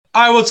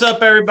All right, what's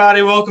up,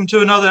 everybody? Welcome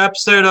to another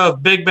episode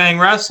of Big Bang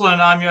Wrestling.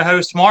 I'm your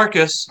host,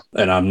 Marcus.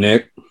 And I'm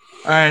Nick.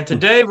 All right,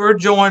 today we're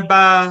joined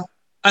by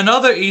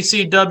another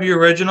ECW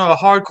original, a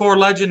hardcore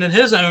legend in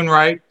his own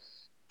right,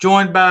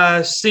 joined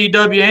by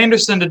C.W.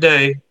 Anderson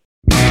today.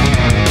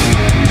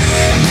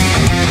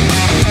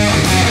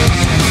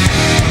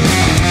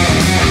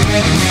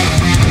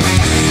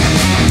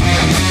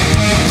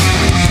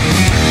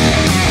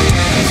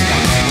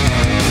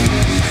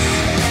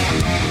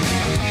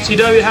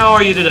 C.W., how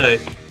are you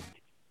today?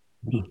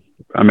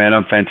 Man,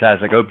 I'm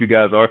fantastic. Hope you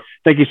guys are.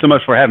 Thank you so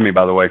much for having me,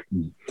 by the way.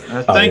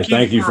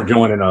 Thank you for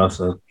joining us.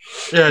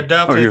 Yeah,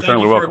 definitely.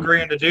 Thank you for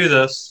agreeing to do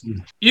this.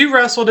 You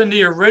wrestled in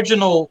the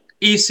original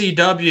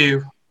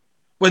ECW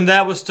when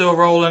that was still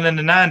rolling in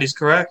the 90s,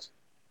 correct?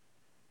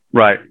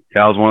 Right.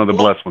 Yeah, I was one of the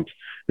blessed ones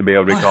to be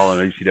able to call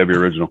an ECW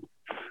original.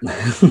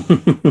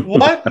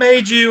 What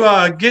made you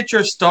get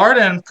your start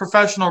in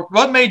professional?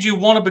 What made you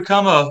want to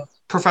become a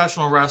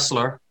professional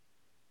wrestler?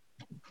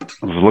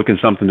 I was looking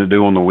something to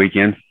do on the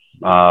weekend.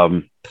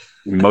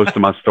 Most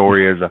of my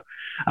story is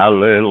I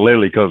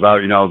literally because I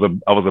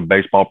was a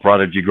baseball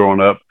prodigy growing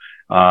up.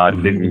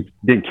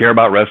 Didn't care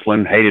about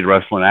wrestling. Hated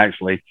wrestling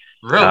actually.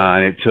 Really?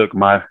 And it took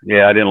I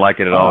didn't like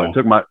it at all.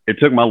 It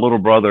took my little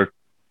brother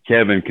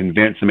Kevin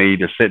convinced me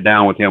to sit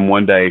down with him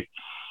one day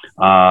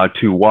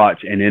to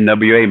watch an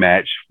NWA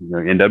match.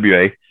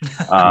 NWA.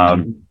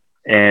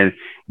 And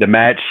the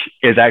match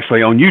is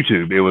actually on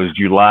YouTube. It was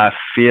July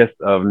 5th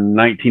of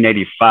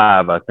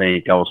 1985, I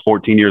think. I was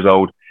 14 years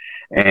old.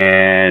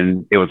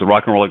 And it was the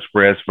Rock and Roll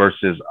Express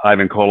versus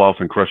Ivan Koloff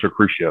and Crusher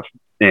Khrushchev.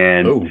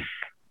 And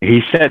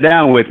he sat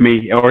down with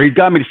me, or he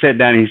got me to sit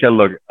down, and he said,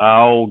 look,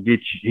 I'll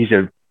get you. He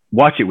said,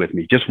 watch it with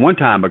me just one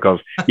time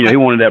because, he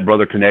wanted that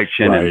brother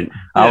connection. Right. And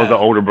I was the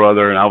older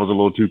brother, and I was a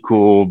little too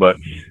cool, but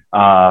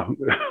well,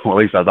 at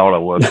least I thought I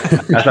was.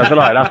 I said, all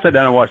right, I'll sit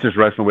down and watch this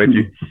wrestling with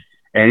you.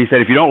 And he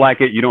said, if you don't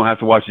like it, you don't have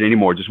to watch it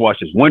anymore. Just watch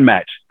this one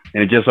match.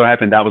 And it just so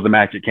happened that was the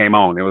match that came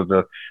on. It was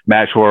the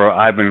match where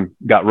Ivan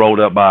got rolled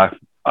up by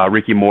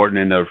Ricky Morton,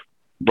 and the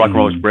Rock and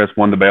Roll Express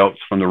won the belts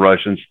from the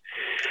Russians.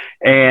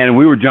 And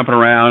we were jumping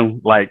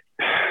around like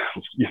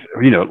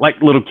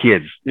little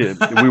kids.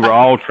 We were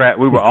all trapped.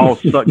 We were all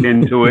sucked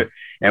into it,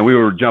 and we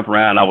were jumping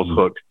around. I was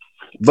hooked,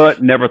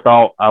 but never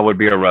thought I would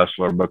be a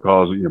wrestler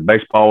because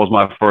baseball was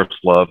my first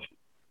love.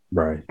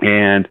 Right.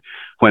 And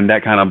when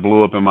that kind of blew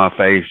up in my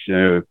face,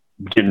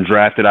 getting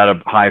drafted out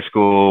of high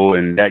school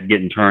and that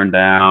getting turned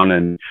down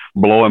and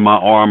blowing my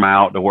arm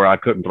out to where I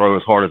couldn't throw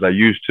as hard as I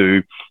used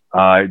to.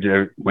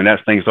 When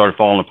that thing started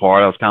falling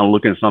apart, I was kind of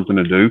looking at something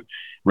to do.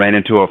 Ran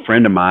into a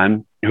friend of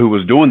mine who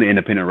was doing the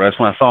independent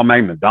wrestling. I saw him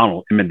at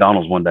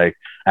McDonald's one day,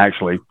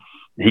 actually.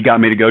 He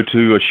got me to go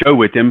to a show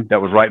with him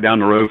that was right down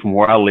the road from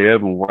where I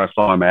live and where I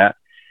saw him at.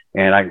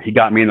 And he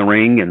got me in the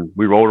ring, and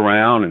we rolled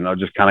around, and I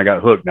just kind of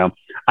got hooked. Now,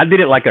 I did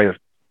it like a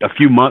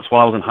few months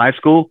while I was in high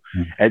school.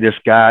 At this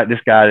guy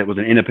that was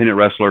an independent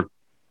wrestler.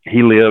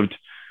 He lived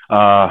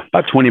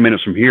about 20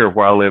 minutes from here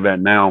where I live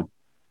at now.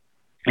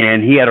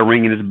 And he had a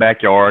ring in his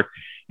backyard,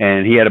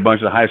 and he had a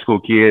bunch of high school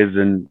kids,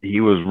 and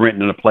he was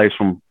renting a place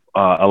from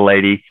a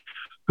lady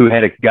who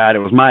had a guy that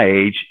was my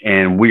age,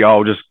 and we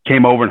all just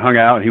came over and hung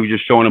out, and he was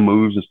just showing them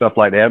moves and stuff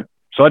like that.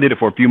 So I did it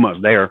for a few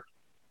months there.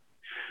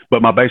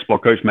 But my baseball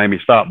coach made me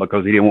stop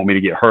because he didn't want me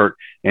to get hurt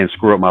and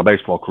screw up my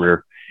baseball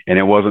career. And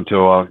it wasn't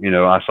until,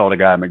 I saw the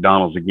guy at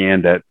McDonald's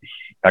again that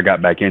I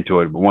got back into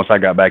it. But once I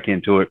got back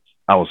into it,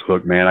 I was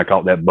hooked, man. I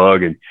caught that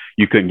bug, and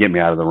you couldn't get me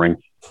out of the ring.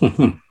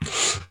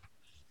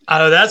 I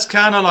know that's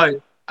kind of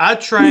like I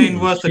trained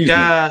with a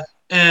guy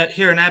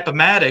here in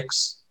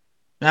Appomattox,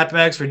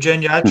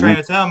 Virginia. I trained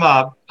with him.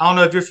 I don't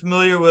know if you're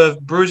familiar with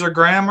Bruiser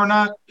Graham or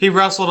not. He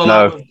wrestled a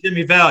lot with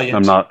Jimmy Valiant.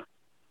 I'm not.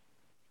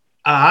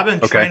 I've been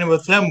training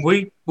with him.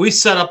 We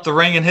set up the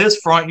ring in his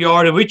front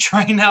yard, and we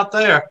train out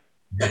there.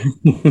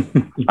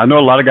 I know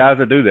a lot of guys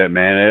that do that,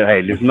 man.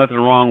 Hey, there's nothing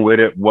wrong with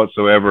it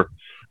whatsoever.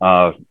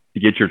 To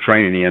get your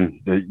training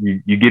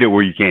in, you get it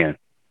where you can.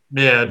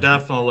 Yeah,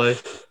 definitely.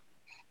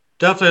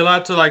 Definitely a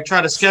lot to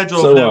try to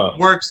schedule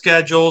work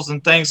schedules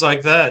and things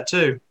like that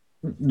too.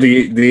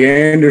 The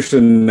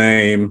Anderson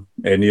name,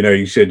 and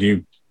you said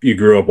you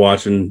grew up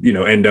watching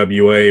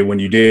NWA. When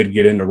you did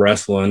get into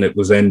wrestling, it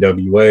was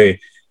NWA.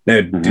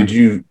 Now, did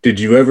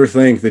you ever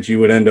think that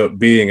you would end up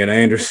being an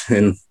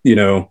Anderson?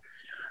 No,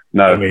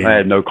 I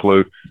had no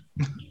clue.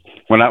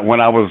 When I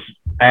was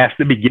asked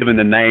to be given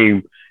the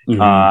name,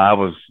 I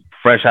was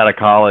fresh out of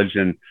college,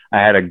 and I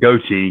had a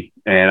goatee,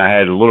 and I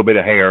had a little bit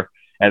of hair.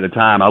 At the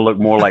time, I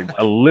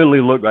literally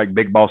looked like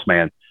Big Boss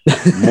Man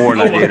more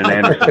than I did in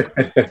Anderson.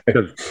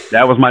 Because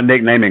that was my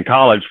nickname in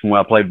college when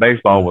I played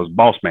baseball was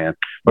Boss Man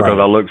because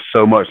I looked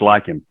so much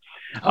like him.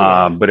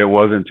 But it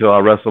wasn't until I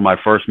wrestled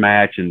my first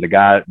match, and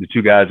the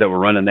two guys that were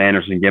running the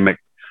Anderson gimmick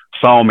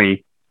saw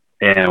me,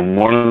 and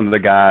one of the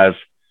guys,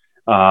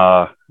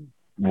 there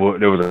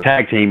was a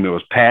tag team. It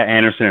was Pat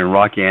Anderson and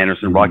Rocky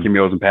Anderson, Rocky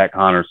Mills and Pat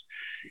Connors.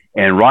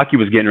 And Rocky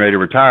was getting ready to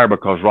retire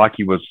because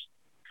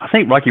I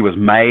think Rocky was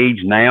my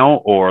age now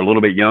or a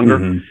little bit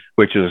younger,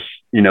 which is,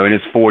 in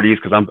his 40s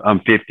because I'm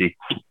 50.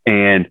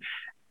 And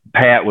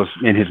Pat was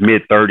in his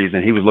mid-30s,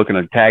 and he was looking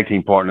at a tag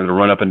team partner to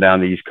run up and down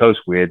the East Coast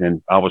with,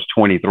 and I was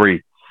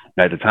 23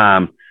 at the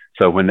time.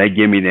 So when they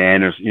give me the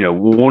Anderson,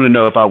 want to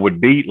know if I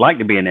would like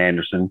to be an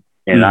Anderson,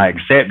 and I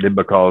accepted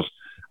because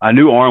I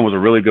knew Arn was a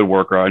really good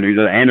worker. I knew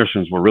the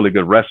Andersons were really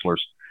good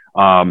wrestlers.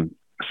 So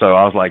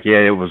I was like,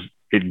 yeah,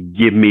 it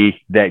give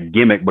me that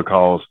gimmick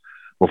because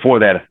before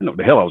that, I didn't know what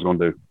the hell I was going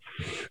to do.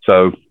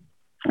 So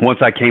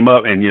once I came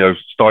up and,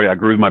 I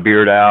grew my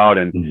beard out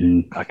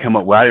and I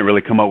didn't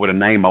really come up with a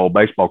name. My old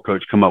baseball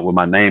coach come up with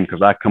my name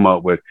because I come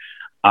up with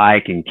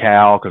Ike and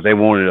Cal because they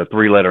wanted a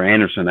 3-letter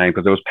Anderson name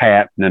because it was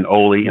Pat and then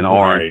Ole and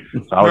Arn. Right.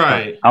 So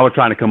I was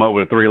trying to come up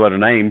with a 3-letter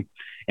name.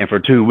 And for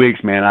 2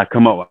 weeks, man, I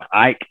come up with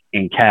Ike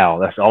and Cal.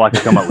 That's all I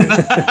could come up with.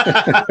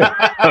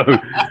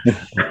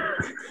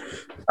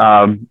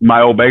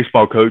 My old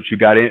baseball coach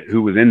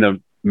who was in the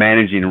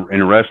managing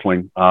and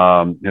wrestling,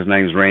 his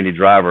name is Randy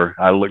Driver.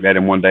 I looked at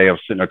him one day. I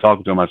was sitting there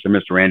talking to him. I said,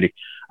 Mr. Randy,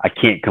 I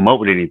can't come up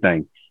with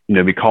anything.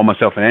 We call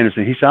myself an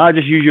Anderson. He said, I'll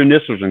just use your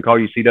initials and call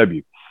you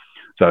CW.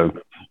 So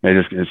they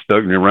just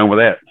stuck and run with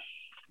that.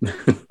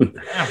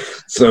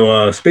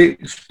 So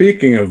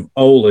speaking of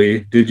Ole,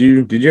 did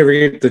you ever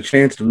get the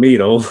chance to meet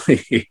Ole?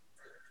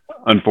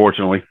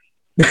 Unfortunately.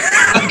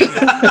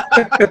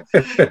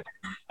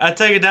 I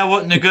take it that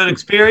wasn't a good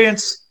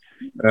experience.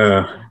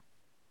 No,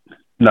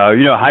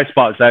 High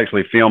Spots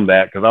actually filmed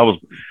that because I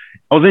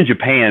was in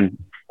Japan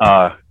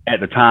at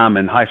the time,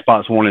 and High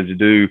Spots wanted to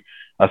do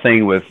a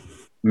thing with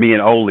me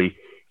and Ole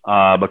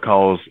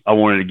because I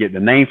wanted to get the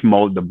name from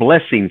Ole, the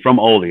blessing from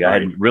Ole.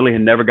 Right. I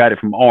had never got it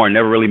from Arn,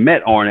 never really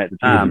met Arn at the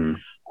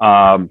time.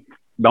 The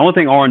only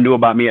thing Arn knew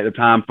about me at the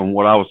time, from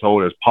what I was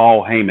told, is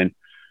Paul Heyman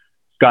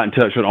got in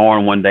touch with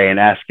Arn one day and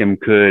asked him,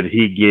 could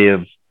he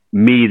give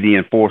me the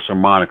Enforcer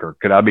moniker?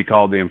 Could I be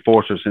called the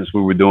Enforcer since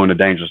we were doing the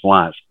Dangerous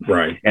Alliance?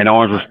 Right. And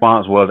Arn's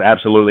response was,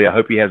 absolutely. I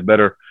hope he has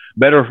better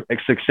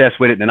success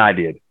with it than I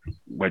did,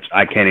 which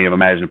I can't even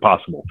imagine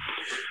possible.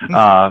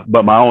 But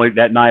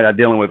that night I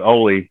dealing with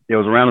Ole, it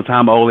was around the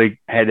time Ole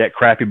had that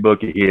crappy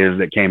book of his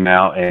that came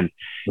out, and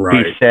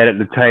he sat at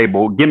the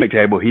table, gimmick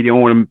table. He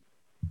didn't want to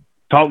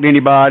talk to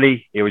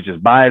anybody. It was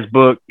just buy his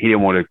book. He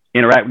didn't want to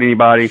interact with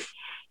anybody.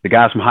 The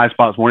guys from High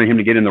Spots wanted him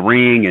to get in the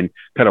ring and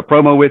cut a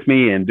promo with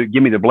me and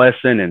give me the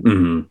blessing.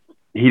 And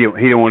he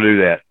didn't want to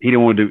do that. He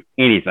didn't want to do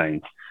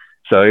anything.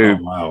 So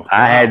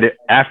I had to,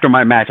 after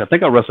my match, I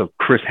think I wrestled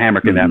Chris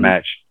Hamrick in that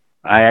match.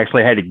 I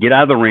actually had to get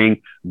out of the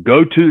ring,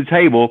 go to the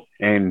table,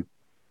 and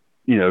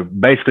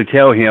basically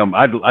tell him.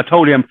 I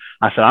told him,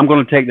 I said, I'm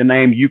going to take the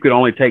name you could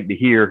only take to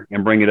here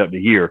and bring it up to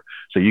here,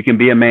 so you can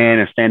be a man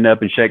and stand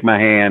up and shake my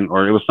hand,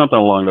 or it was something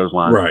along those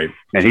lines. Right.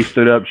 And he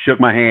stood up, shook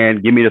my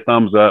hand, give me the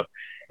thumbs up.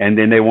 And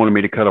then they wanted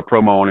me to cut a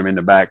promo on him in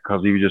the back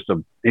because he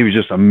was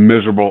just a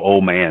miserable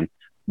old man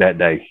that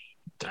day.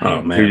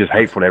 Oh man, he was just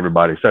hateful to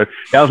everybody. So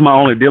that was my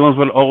only dealings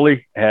with Ole.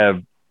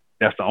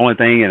 That's the only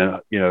thing.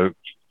 And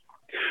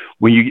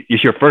when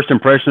it's your first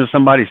impression of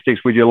somebody,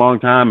 sticks with you a long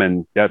time,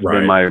 and that's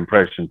been my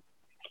impression.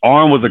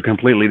 Arn was a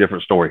completely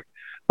different story,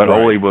 but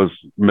Ole was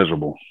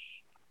miserable.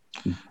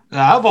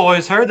 Now, I've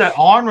always heard that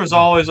Arn was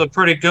always a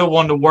pretty good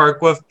one to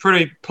work with,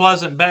 pretty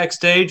pleasant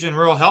backstage and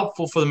real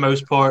helpful for the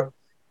most part.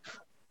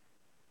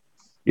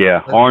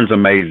 Yeah, Arn's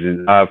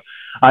amazing.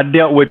 I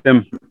dealt with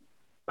him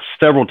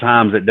several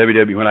times at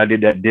WWE when I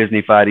did that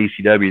Disney-fied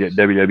ECW that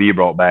WWE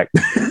brought back,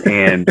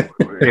 and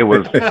it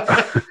was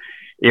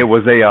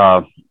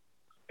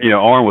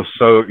Arn was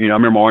so, I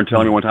remember Arn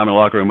telling me one time in the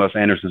locker room, us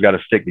Andersons got to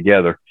stick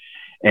together.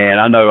 And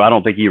I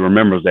don't think he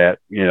remembers that.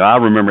 I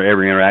remember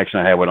every interaction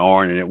I had with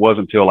Arn, and it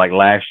wasn't until like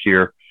last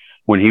year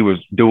when he was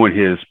doing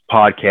his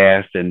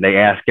podcast and they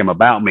asked him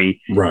about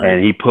me,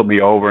 and he put me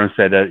over and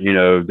said that,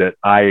 that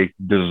I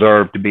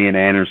deserved to be an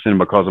Anderson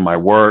because of my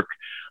work.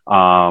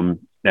 And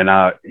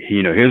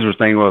his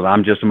thing was,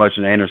 I'm just as much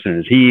an Anderson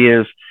as he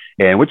is.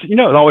 And which, it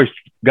always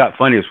got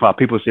funny is why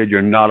people said,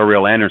 you're not a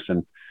real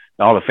Anderson.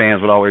 All the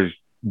fans would always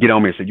get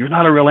on me and say, you're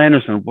not a real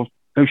Anderson. Well,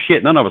 no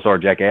shit. None of us are,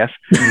 jackass.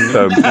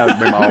 So that would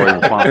be my always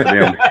response to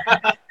them.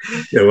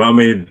 Yeah. Well, I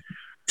mean,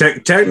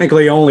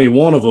 technically only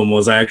one of them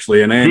was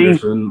actually an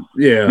Anderson.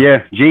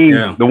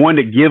 Gene, the one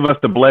that give us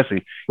the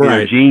blessing.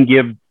 Right. Gene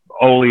give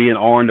Ole and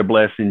Arn the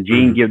blessing.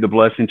 Gene give the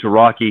blessing to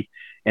Rocky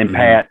and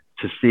Pat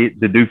to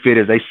do fit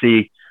as they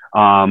see.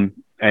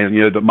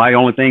 My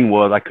only thing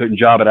was I couldn't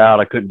job it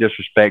out. I couldn't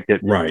disrespect it.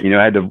 Right.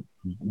 I had to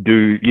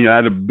I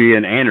had to be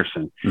an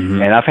Anderson.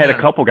 And I've had a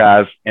couple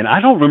guys, and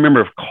I don't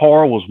remember if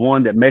Carl was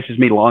one that messaged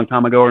me a long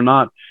time ago or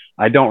not.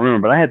 I don't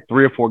remember, but I had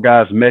 3 or 4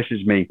 guys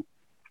message me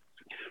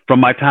from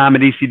my time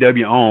at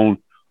ECW on,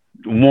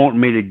 want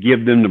me to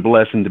give them the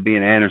blessing to be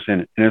an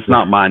Anderson, and it's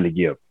not mine to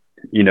give.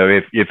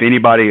 If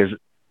anybody is,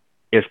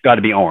 it's got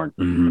to be Arn.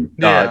 Then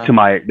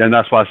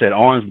that's why I said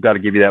Arn's got to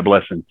give you that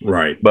blessing.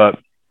 Right. But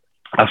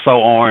I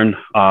saw Arn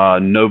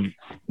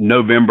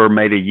November,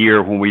 made a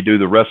year when we do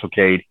the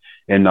WrestleCade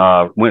in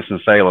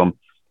Winston-Salem,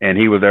 and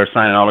he was there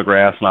signing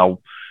autographs, and I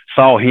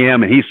saw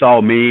him and he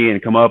saw me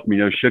and come up,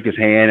 shook his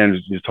hand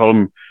and just told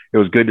him it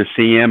was good to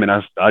see him. And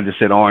I just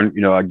said, Arn,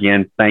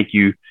 again, thank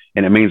you.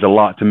 And it means a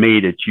lot to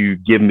me that you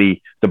give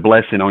me the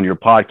blessing on your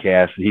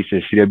podcast. And he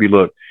says, CW,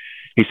 look,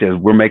 he says,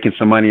 we're making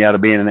some money out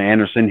of being an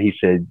Anderson. He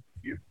said,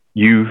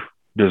 you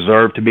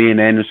deserve to be an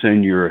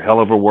Anderson. You're a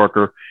hell of a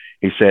worker.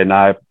 He said, and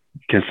I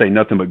can say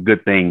nothing but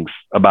good things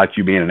about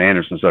you being an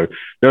Anderson. So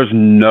there's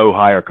no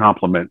higher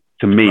compliment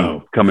to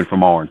me coming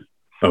from Arn.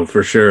 Oh,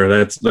 for sure.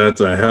 That's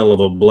a hell of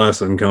a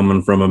blessing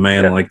coming from a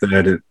man like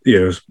that.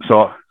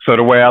 So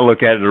the way I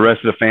look at it, the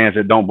rest of the fans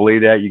that don't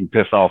believe that, you can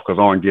piss off because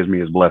Arn gives me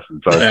his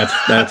blessing. So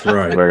that's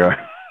right.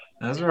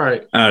 That's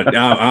right.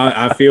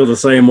 I feel the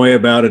same way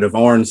about it. If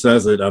Arn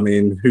says it, I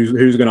mean,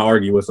 who's going to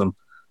argue with him?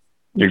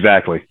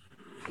 Exactly.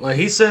 Well,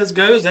 he says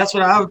goes. That's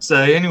what I would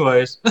say,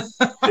 anyways.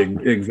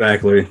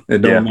 Exactly.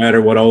 It don't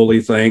matter what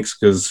Ole thinks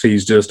because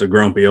he's just a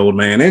grumpy old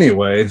man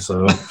anyway.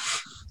 So.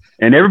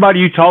 And everybody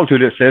you talk to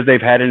that says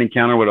they've had an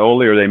encounter with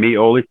Ole or they meet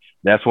Ole,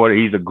 that's what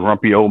he's a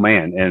grumpy old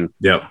man. And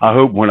I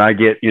hope when I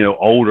get,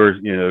 older,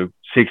 60s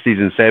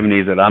and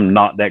 70s, that I'm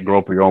not that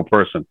grumpy old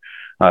person.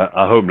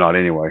 I hope not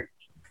anyway.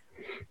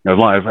 As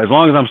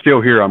long as I'm still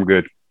here, I'm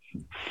good.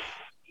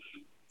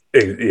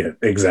 Yeah,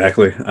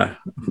 exactly.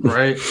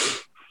 Right.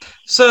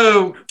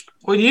 So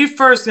when you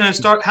first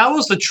start, how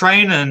was the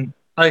training?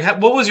 Like,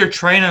 what was your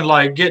training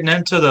like getting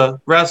into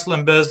the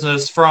wrestling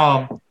business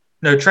from,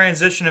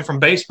 transitioning from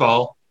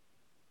baseball?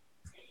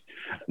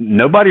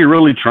 Nobody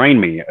really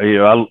trained me.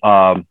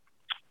 About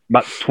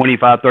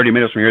 25, 30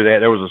 minutes from here,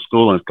 there was a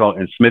school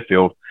in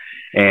Smithfield,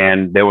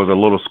 and there was a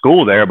little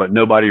school there, but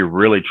nobody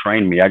really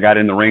trained me. I got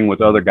in the ring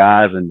with other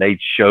guys, and they'd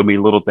show me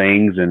little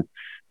things, and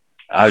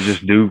I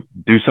just do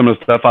some of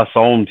the stuff I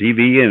saw on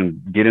TV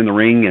and get in the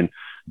ring and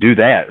do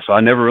that. So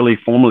I never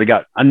formally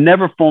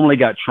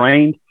got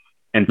trained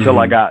until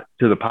I got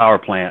to the power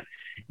plant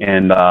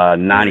in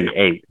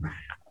 98.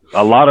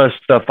 A lot of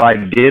stuff I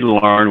did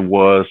learn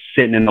was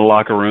sitting in the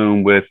locker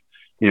room with,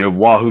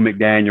 Wahoo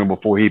McDaniel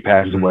before he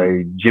passed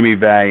away, Jimmy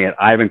Valiant,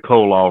 Ivan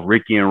Koloff,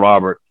 Ricky and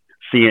Robert,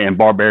 and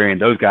Barbarian,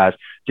 those guys,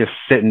 just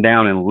sitting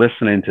down and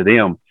listening to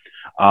them.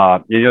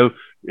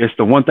 It's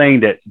the one thing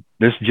that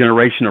this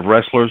generation of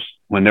wrestlers,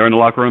 when they're in the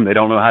locker room, they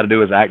don't know how to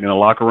do is act in the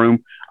locker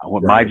room.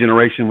 My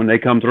generation, when they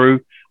come through,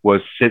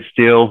 was sit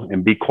still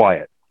and be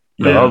quiet.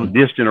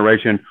 This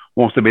generation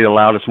wants to be the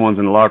loudest ones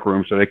in the locker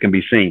room so they can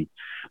be seen.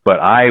 But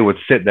I would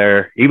sit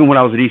there, even when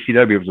I was at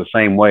ECW, it was the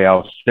same way. I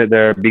would sit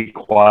there, be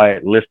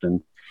quiet,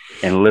 listen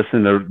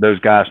to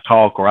those guys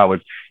talk, or I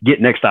would get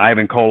next to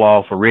Ivan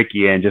Koloff or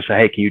Ricky and just say,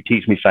 hey, can you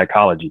teach me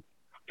psychology?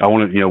 I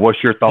want to,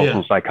 what's your thoughts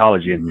on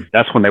psychology? And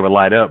that's when they would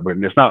light up. But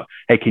it's not,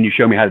 hey, can you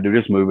show me how to do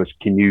this move? It's,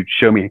 can you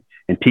show me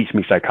and teach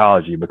me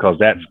psychology? Because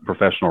that's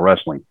professional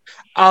wrestling.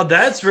 Oh,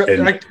 that's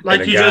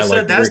like you just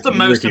said, that's the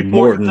most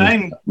important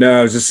thing. No,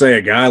 I was just saying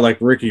a guy like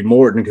Ricky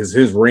Morton, because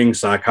his ring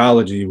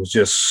psychology was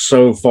just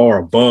so far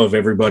above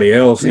everybody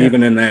else,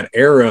 even in that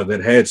era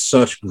that had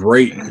such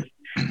great,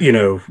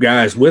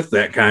 guys with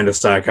that kind of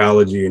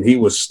psychology. And he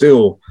was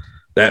still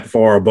that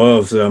far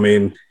above. So, I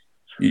mean,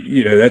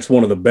 that's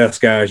one of the best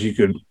guys you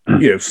could,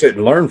 sit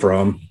and learn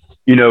from.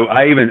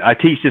 I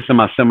teach this in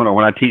my seminar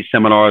when I teach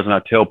seminars and I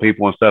tell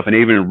people and stuff. And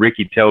even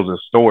Ricky tells a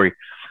story.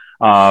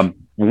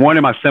 One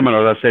of my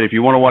seminars, I said, if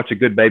you want to watch a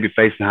good baby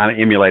face and how to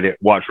emulate it,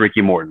 watch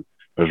Ricky Morton.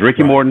 There's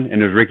Ricky Morton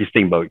and there's Ricky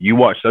Steamboat. You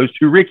watch those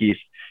two Rickies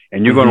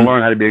and you're going to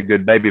learn how to be a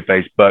good baby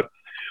face. But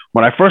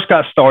when I first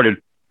got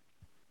started,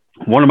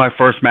 one of my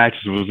first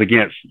matches was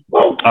against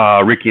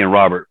Ricky and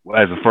Robert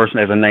as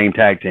a name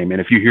tag team. And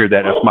if you hear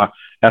that,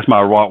 that's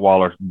my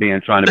Rottweiler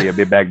trying to be a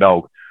big bag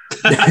dog.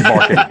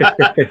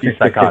 She's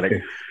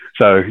psychotic.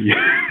 So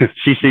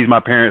she sees my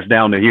parents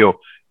down the hill.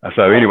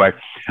 So anyway,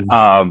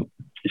 I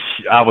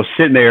was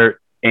sitting there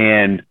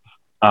and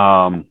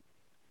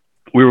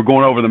we were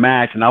going over the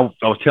match, and I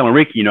was telling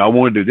Ricky, I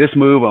want to do this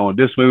move. I want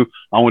to do this move.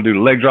 I want to do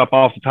the leg drop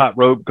off the top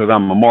rope because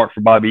I'm a mark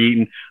for Bobby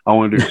Eaton. I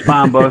want to do the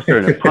spine buster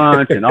and a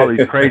punch and all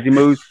these crazy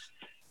moves.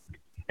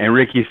 And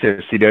Ricky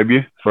said,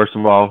 CW, first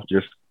of all,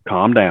 just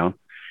calm down.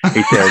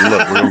 He said,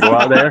 look, we're going to go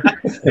out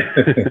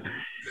there.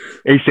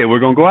 He said, we're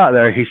going to go out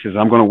there. He says,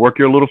 I'm going to work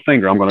your little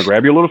finger. I'm going to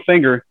grab your little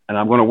finger and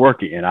I'm going to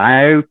work it. And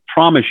I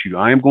promise you,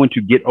 I am going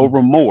to get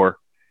over more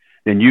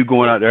than you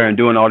going out there and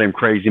doing all them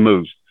crazy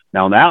moves.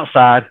 Now, on the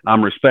outside,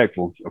 I'm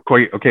respectful.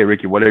 Okay,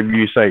 Ricky, whatever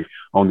you say.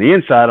 On the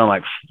inside, I'm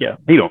like,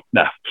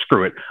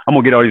 screw it. I'm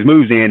going to get all these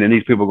moves in, and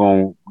these people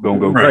going to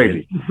go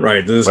crazy.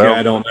 Right. This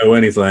guy don't know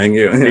anything.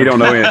 He don't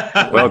know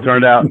anything. Well, it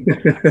turned out,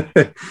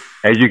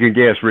 as you can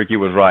guess, Ricky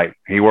was right.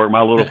 He worked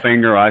my little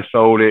finger. I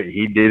sold it.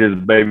 He did his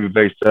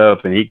babyface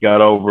stuff, and he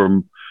got over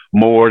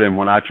more than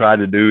when I tried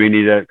to do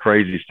any of that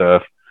crazy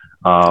stuff.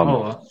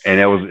 And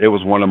it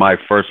was one of my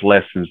first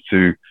lessons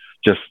to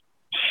just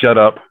shut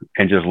up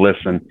and just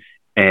listen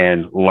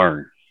and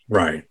learn.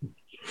 Right.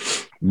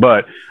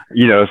 But,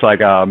 it's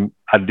like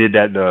I did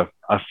that.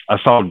 I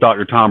saw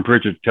Dr. Tom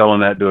Pritchard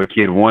telling that to a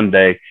kid one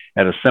day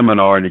at a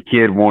seminar, and the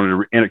kid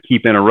wanted to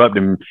keep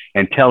interrupting him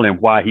and tell him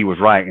why he was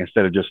right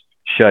instead of just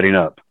shutting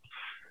up.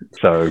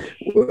 So.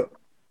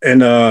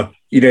 And,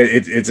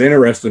 it's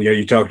interesting.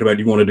 You talked about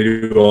you want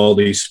to do all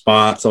these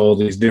spots, all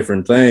these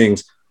different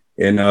things.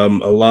 And a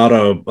lot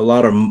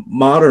of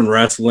modern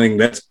wrestling,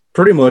 that's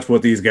pretty much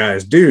what these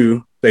guys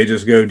do. They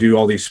just go do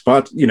all these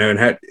spots, you know,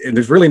 and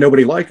there's really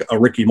nobody like a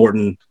Ricky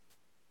Morton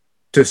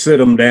to sit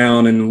them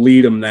down and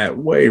lead them that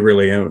way,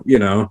 really, you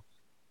know.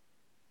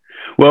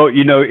 Well,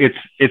 you know,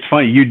 it's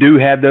funny. You do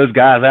have those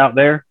guys out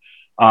there,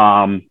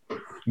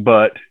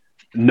 but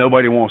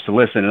nobody wants to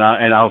listen.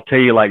 And I'll tell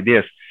you like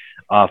this: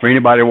 for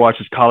anybody who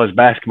watches college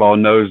basketball,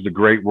 knows the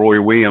great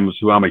Roy Williams,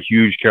 who I'm a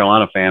huge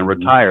Carolina fan,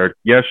 retired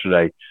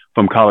yesterday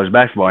from college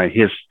basketball. And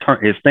his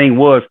thing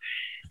was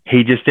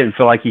he just didn't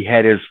feel like he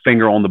had his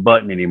finger on the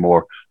button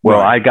anymore. Well,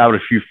 I got a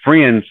few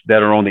friends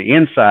that are on the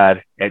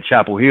inside at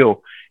Chapel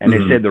Hill, and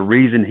they said the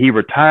reason he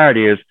retired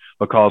is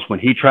because when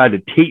he tried to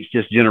teach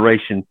this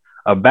generation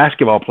of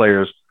basketball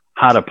players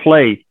how to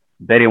play,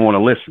 they didn't want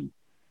to listen.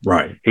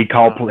 Right. He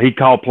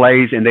called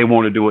plays, and they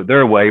want to do it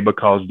their way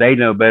because they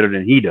know better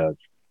than he does.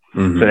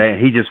 So that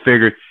he just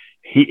figured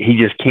he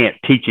just can't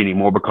teach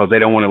anymore because they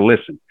don't want to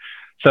listen.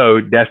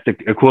 So that's the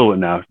equivalent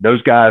now.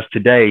 Those guys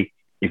today,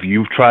 if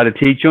you try to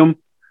teach them,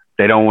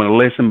 they don't want to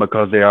listen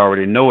because they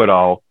already know it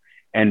all,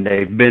 and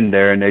they've been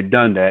there and they've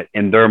done that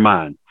in their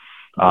mind.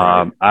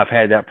 Right. I've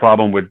had that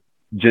problem with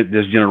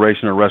this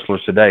generation of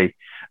wrestlers today.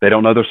 They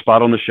don't know their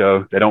spot on the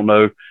show. They don't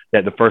know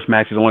that the first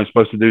match is only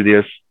supposed to do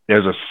this.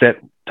 There's a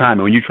set time.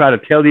 And when you try to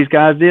tell these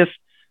guys this,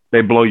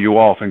 they blow you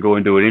off and go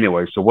and do it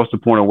anyway. So what's the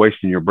point of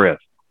wasting your breath?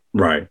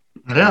 Right.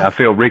 Yeah. I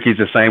feel Ricky's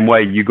the same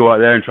way. You go out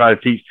there and try to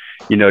teach,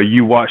 you know,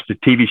 you watch the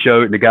TV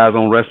show, the guys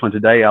on Wrestling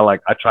Today. I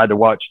tried to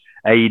watch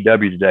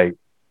AEW today.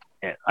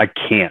 I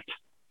can't.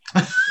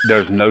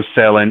 There's no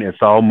selling.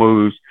 It's all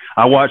moves.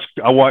 I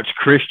watched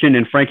Christian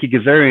and Frankie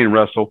Kazarian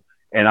wrestle,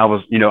 and I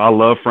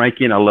love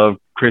Frankie and I love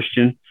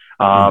Christian.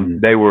 I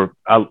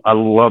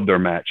love their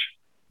match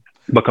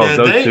because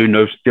those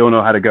two still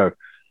know how to go.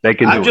 They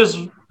can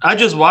I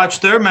just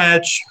watched their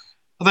match.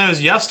 I think it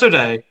was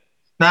yesterday.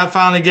 Now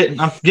I'm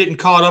getting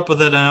caught up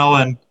with it now,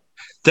 and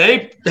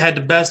they had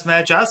the best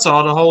match I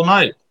saw the whole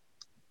night.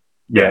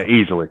 Yeah,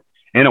 easily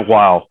in a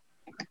while.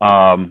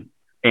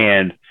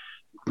 And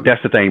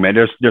that's the thing, man.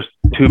 There's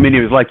too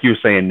many. Like you were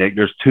saying, Nick.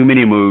 There's too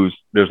many moves.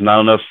 There's not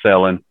enough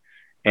selling,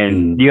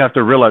 and you have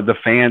to realize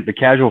the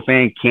casual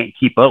fan can't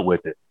keep up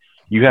with it.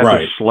 You have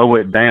to slow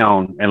it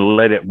down and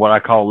what I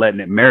call letting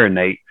it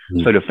marinate,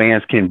 so the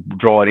fans can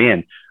draw it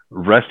in.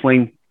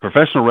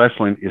 Professional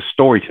wrestling is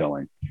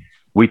storytelling.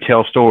 We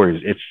tell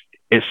stories.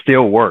 It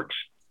still works.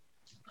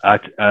 I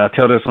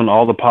tell this on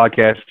all the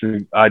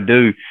podcasts I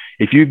do.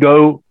 If you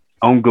go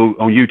on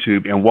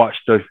YouTube and watch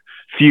the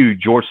feud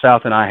George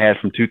South and I had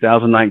from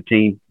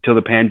 2019 till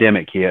the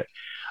pandemic hit,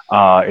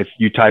 if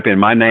you type in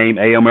my name,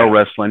 AML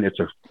Wrestling,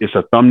 it's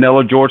a thumbnail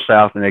of George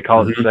South, and they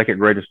call it the second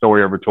greatest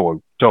story ever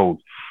told.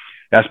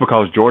 That's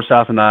because George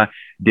South and I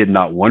did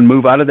not one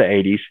move out of the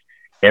 80s.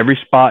 Every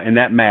spot in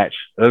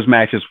those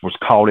matches was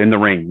called in the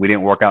ring. We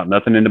didn't work out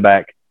nothing in the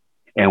back.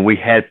 And we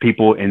had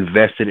people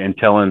invested in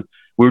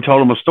we were told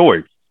them a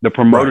story. The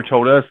promoter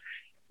told us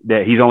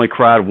that he's only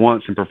cried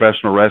once in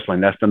professional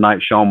wrestling. That's the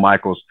night Shawn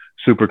Michaels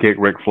super kicked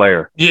Ric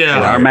Flair. Yeah.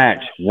 In our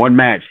one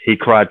match, he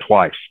cried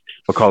twice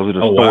because of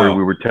the story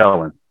we were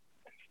telling.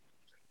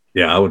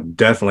 Yeah, I would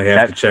definitely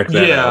have to check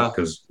that out.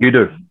 Because you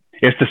do.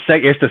 It's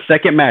the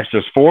second match.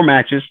 There's 4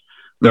 matches.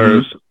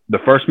 There's the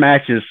first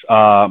match is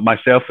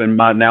myself and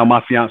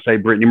my fiance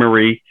Brittany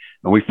Marie,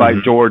 and we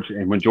fight George.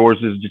 And when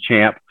George is the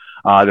champ,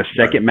 the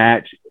second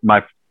match,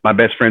 my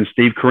best friend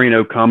Steve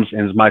Corino comes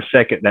and is my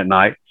second that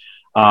night.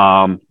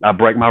 I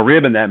break my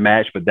rib in that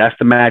match, but that's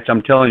the match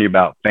I'm telling you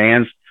about.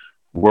 Fans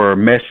were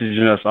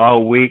messaging us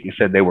all week and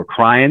said they were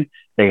crying.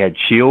 They had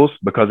chills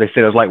because they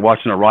said it was like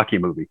watching a Rocky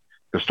movie,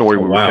 the story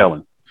we were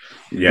telling.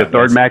 Yeah, the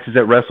third match is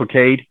at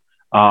WrestleCade.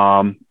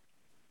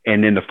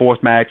 And then the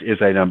fourth match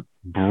is a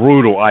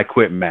brutal I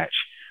Quit match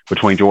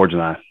between George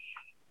and I.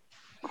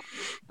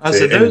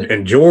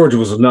 And George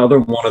was another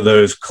one of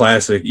those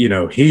classic,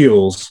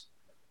 heels.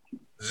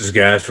 This is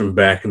guys from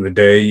back in the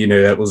day.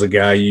 That was a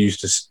guy you used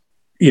to,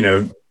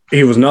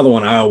 he was another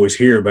one I always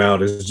hear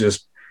about, is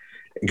just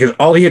because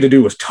all he had to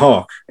do was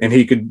talk and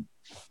he could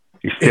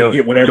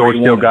get whatever George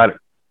he still got it.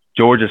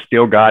 George has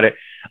still got it.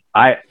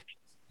 I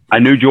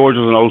knew George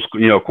was an old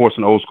school, of course,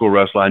 an old school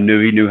wrestler. I knew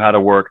he knew how to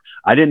work.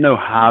 I didn't know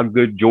how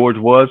good George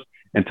was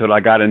until I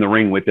got in the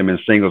ring with him in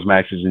singles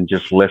matches and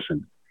just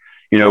listened.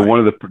 One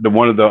of the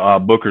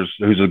bookers,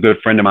 who's a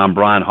good friend of mine,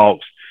 Brian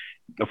Hawks,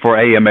 for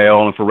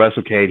AML and for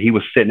WrestleCade, he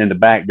was sitting in the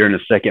back during the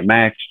second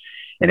match,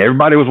 and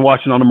everybody was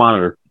watching on the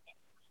monitor.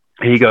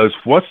 He goes,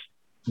 "What's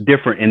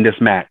different in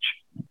this match?"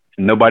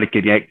 And nobody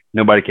could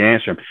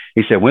answer him.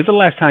 He said, "When's the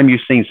last time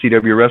you've seen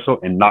CW wrestle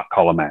and not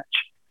call a match?"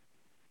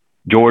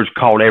 George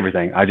called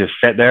everything. I just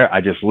sat there.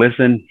 I just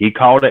listened. He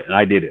called it, and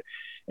I did it.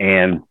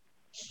 And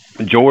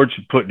George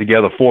put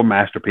together 4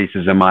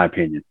 masterpieces, in my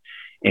opinion.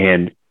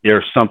 And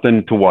there's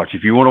something to watch.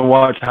 If you want to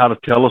watch how to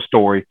tell a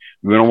story,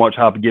 you want to watch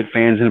how to get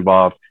fans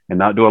involved and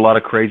not do a lot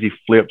of crazy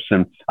flips.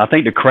 And I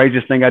think the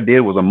craziest thing I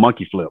did was a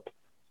monkey flip.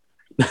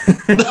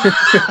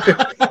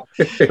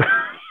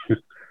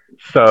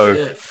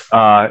 So,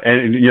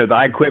 and you know, the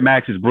I Quit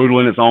match is brutal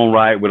in its own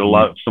right with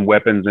some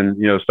weapons and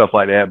you know stuff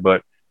like that.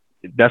 But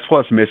that's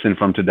what's missing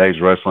from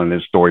today's wrestling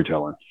is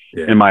storytelling,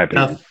 in my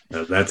opinion.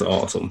 That's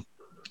awesome.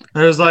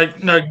 There's like,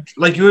 you know,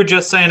 like you were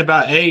just saying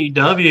about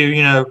AEW.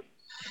 You know,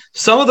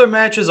 some of their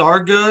matches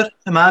are good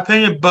in my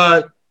opinion,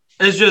 but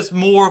it's just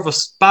more of a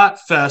spot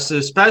fest,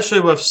 especially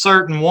with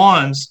certain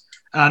ones.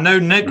 I know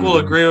Nick will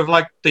agree with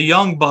like the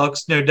Young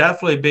Bucks, you know,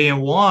 definitely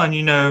being one.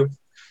 You know,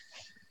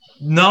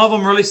 none of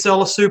them really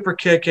sell a super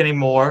kick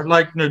anymore.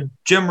 Like, you know,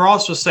 Jim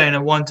Ross was saying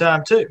at one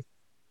time too.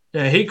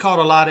 Yeah, he caught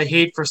a lot of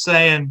heat for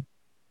saying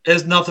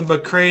it's nothing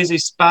but crazy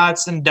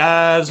spots and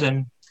dives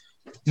and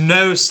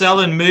no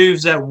selling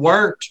moves that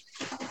worked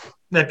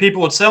that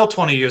people would sell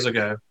 20 years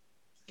ago.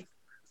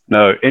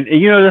 No, and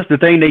you know, that's the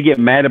thing they get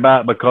mad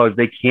about because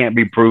they can't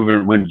be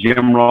proven. When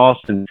Jim Ross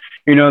and,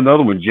 you know,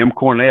 another one, Jim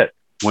Cornette,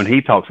 when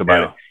he talks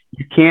about it,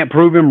 you can't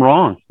prove him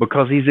wrong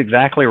because he's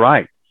exactly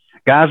right.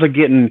 Guys are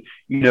getting,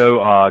 you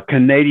know,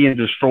 Canadian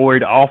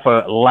destroyed off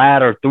a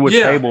ladder through a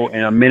table,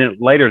 and a minute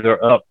later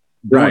they're up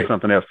doing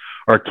something else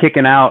or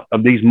kicking out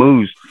of these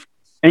moves.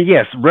 And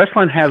yes,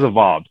 wrestling has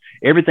evolved.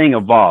 Everything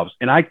evolves.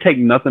 And I take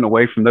nothing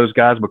away from those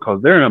guys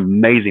because they're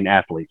amazing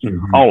athletes,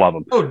 all of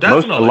them. Oh,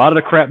 definitely. A lot of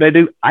the crap they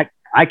do,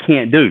 I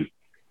can't do,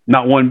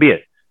 not one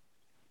bit.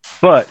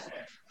 But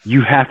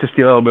you have to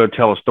still be able to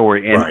tell a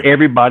story. And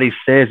everybody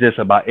says this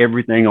about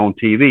everything on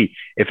TV.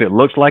 If it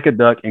looks like a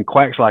duck and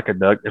quacks like a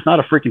duck, it's not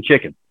a freaking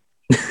chicken.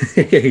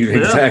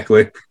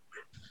 Exactly.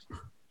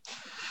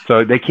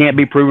 So they can't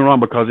be proven wrong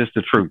because it's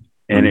the truth.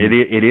 And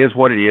it is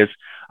what it is.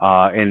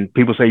 And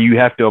people say you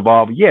have to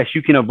evolve. Yes,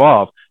 you can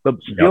evolve,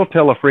 but still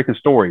tell a freaking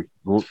story.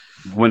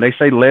 When they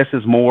say less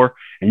is more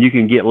and you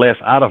can get less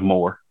out of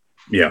more.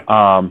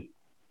 Yeah.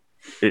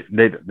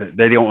 They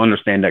don't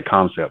understand that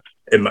concept.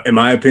 In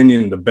my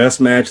opinion, the best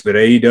match that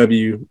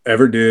AEW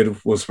ever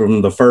did was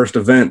from the first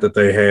event that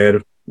they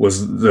had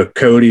was the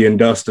Cody and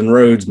Dustin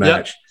Rhodes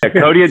match. Yeah,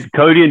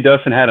 Cody and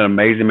Dustin had an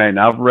amazing match. And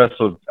I've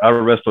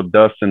wrestled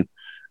Dustin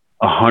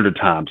 100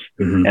 times,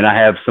 and I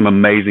have some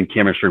amazing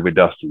chemistry with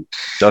Dustin.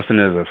 Dustin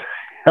is a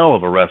hell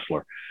of a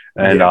wrestler,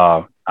 and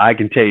I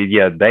can tell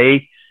you,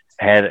 they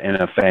had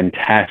a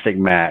fantastic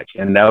match,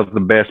 and that was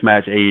the best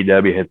match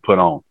AEW had put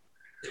on,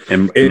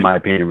 in my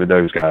opinion, with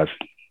those guys.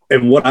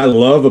 And what I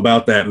love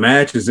about that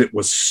match is it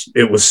was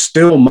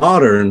still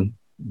modern,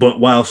 but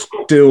while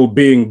still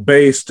being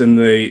based in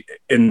the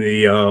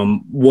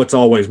what's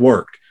always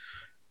worked.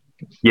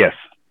 Yes.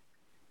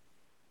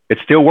 It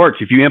still works.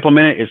 If you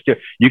implement it,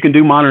 you can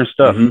do modern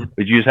stuff,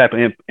 but you just have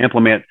to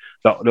implement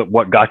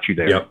what got you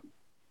there.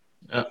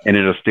 And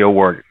it'll still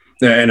work.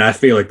 And I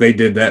feel like they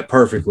did that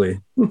perfectly.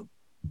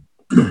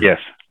 Yes.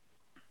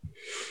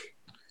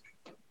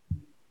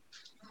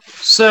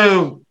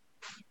 So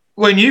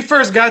when you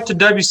first got to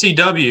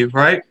WCW,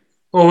 right,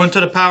 or went to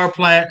the power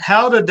plant,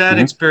 how did that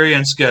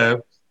experience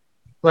go?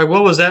 Like,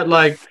 what was that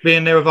like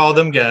being there with all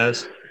them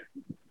guys?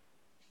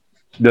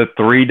 The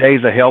 3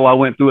 days of hell I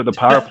went through at the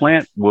power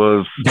plant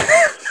was,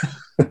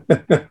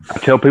 I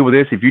tell people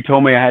this, if you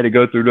told me I had to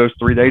go through those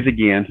 3 days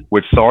again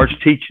with Sarge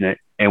teaching it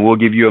and we'll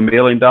give you $1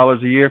 million a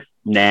year,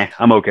 nah,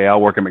 I'm okay.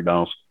 I'll work at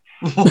McDonald's.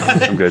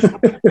 I'm good.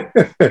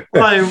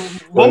 Like,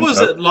 what was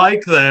it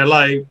like there?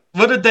 Like,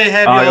 what did they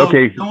have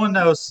you doing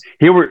those?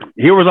 Here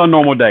was our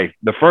normal day.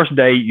 The first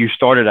day you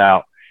started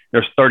out,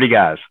 there's 30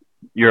 guys.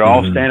 You're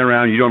all standing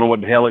around. You don't know what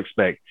the hell to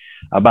expect.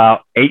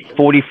 About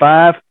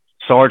 8:45,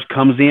 Sarge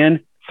comes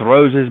in,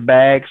 throws his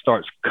bag,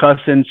 starts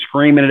cussing,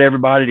 screaming at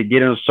everybody to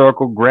get in a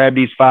circle, grab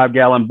these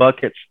 5-gallon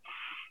buckets.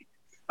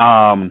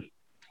 And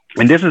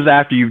this is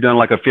after you've done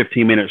like a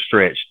 15-minute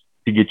stretch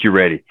to get you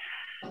ready.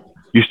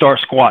 You start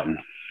squatting.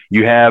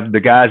 You have the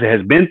guys that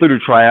has been through the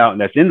tryout and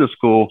that's in the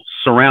school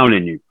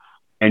surrounding you,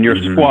 and you're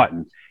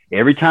squatting.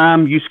 Every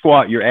time you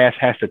squat, your ass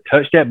has to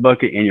touch that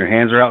bucket and your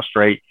hands are out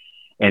straight,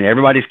 and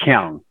everybody's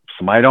counting. If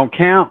somebody don't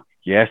count,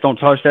 your ass don't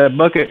touch that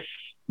bucket,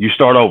 you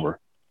start over.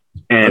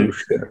 And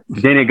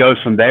then it goes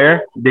from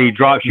there. Then he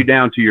drops you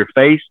down to your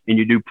face and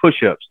you do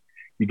push-ups.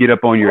 You get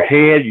up on your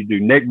head, you do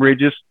neck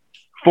bridges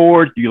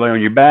forward, you lay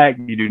on your back,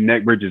 you do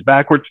neck bridges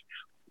backwards.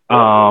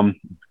 You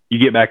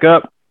get back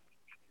up,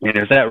 and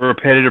it's that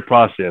repetitive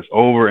process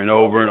over and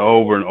over and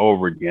over and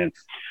over again.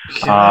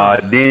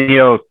 Then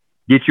he'll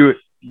get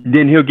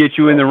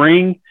you in the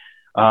ring,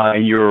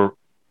 and you're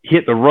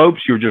hit the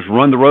ropes. You just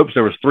run the ropes.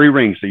 There was 3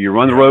 rings. So you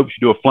run the ropes,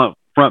 you do a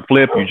front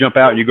flip, you jump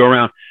out, and you go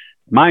around.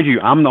 Mind you,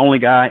 I'm the only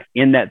guy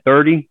in that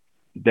 30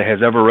 that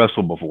has ever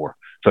wrestled before.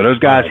 So those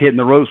guys hitting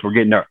the ropes were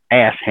getting their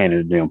ass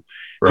handed to them.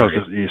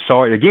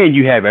 Sorry, again,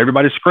 you have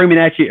everybody screaming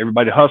at you,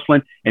 everybody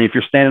hustling. And if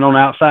you're standing on the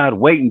outside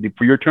waiting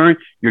for your turn,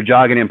 you're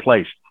jogging in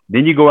place.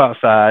 Then you go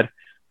outside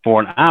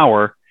for an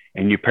hour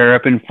and you pair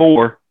up in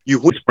 4. You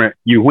win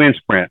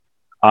sprint.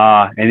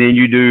 And then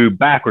you do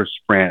backwards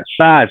sprints,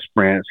 side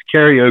sprints,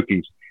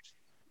 karaoke,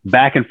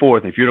 back and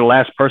forth. If you're the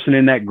last person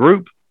in that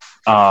group,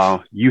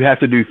 you have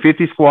to do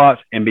 50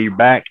 squats and be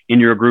back in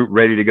your group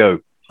ready to go.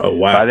 Oh,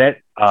 wow. By that,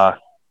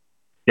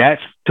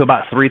 that's till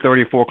about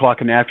 3:30 or 4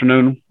 o'clock in the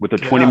afternoon with a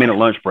 20-minute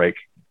lunch break.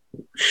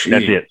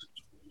 That's it.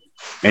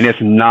 and it's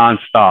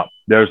nonstop.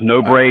 There's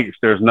no breaks.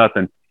 There's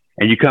nothing.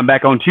 And you come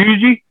back on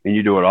Tuesday and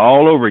you do it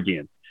all over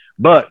again.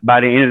 But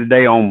by the end of the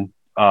day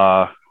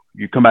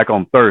you come back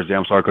on Thursday,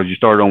 I'm sorry, because you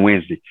started on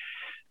Wednesday.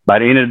 By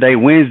the end of the day,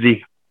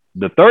 Wednesday,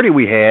 the 30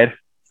 we had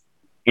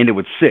ended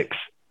with 6.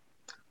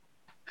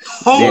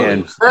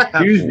 Holy crap.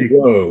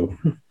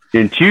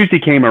 Then Tuesday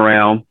came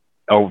around,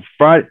 or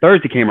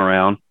Thursday came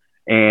around,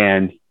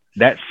 and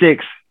that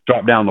 6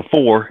 dropped down to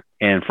 4,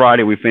 and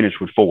Friday we finished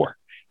with 4.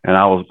 And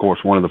I was, of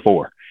course, one of the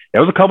 4.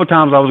 There was a couple of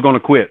times I was going to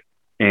quit,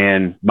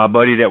 and my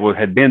buddy that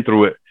had been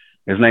through it,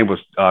 his name was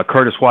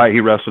Curtis White. He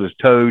wrestled as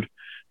Toad.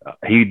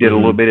 He did a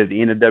little bit at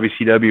the end of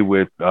WCW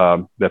with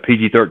the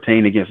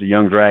PG-13 against the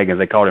Young Dragons.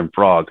 They called him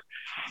Frog.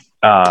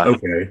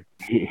 Okay.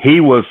 He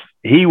was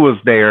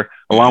there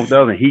along with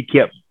the other. He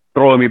kept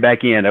throwing me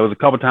back in. There was a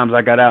couple of times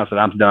I got out and said,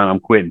 I'm done. I'm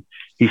quitting.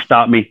 He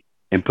stopped me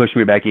and pushed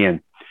me back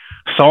in.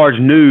 Sarge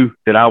knew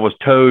that I was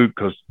Toad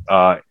because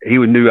he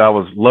knew I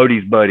was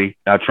Lodi's buddy.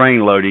 I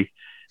trained Lodi.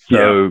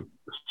 So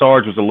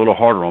Sarge was a little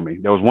harder on me.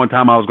 There was one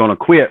time I was going to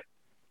quit,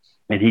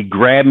 and he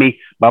grabbed me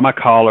by my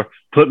collar,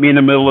 put me in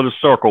the middle of the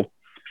circle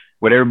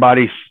with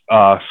everybody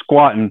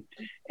squatting,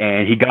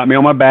 and he got me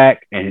on my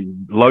back,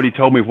 and Lodi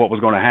told me what was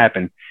going to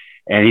happen.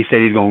 And he said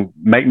he's going to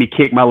make me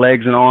kick my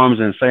legs and arms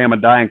and say I'm a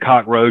dying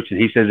cockroach.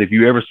 And he says, if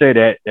you ever say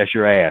that, that's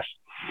your ass.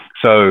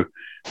 So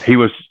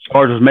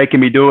Sarge was making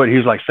me do it. He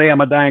was like, say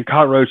I'm a dying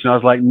cockroach. And I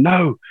was like,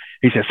 no.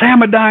 He said, say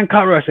I'm a dying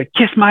cockroach. I said,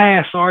 kiss my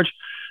ass, Sarge.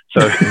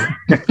 So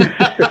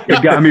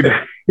he got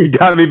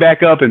me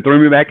back up and threw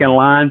me back in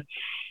line.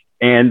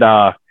 And,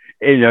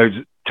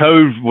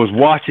 Toad was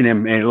watching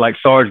him, and like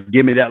Sarge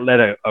give me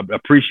that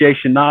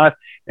appreciation nod.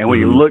 And when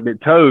he looked at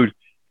Toad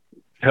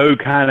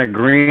kind of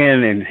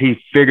grinned, and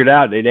he figured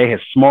out that they had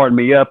smartened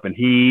me up, and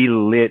he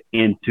lit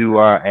into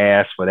our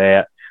ass for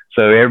that.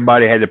 So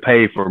everybody had to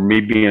pay for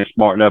me being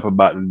smartened up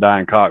about the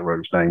dying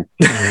cockroach thing.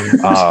 So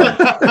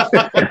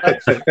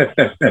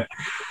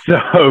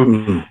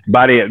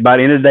by the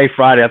end of the day,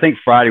 Friday, I think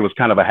Friday was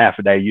kind of a half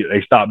a day.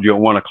 They stopped you at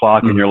 1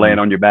 o'clock and you're laying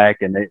on your back.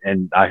 And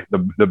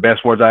the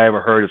best words I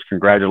ever heard is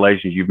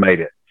congratulations, you've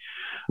made it.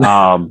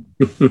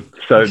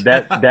 So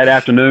that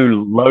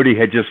afternoon, Lodi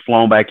had just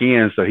flown back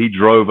in. So he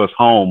drove us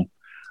home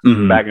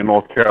back in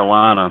North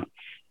Carolina.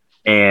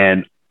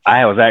 And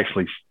I was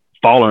actually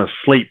falling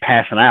asleep,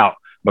 passing out,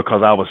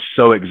 because I was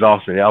so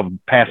exhausted. I was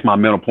past my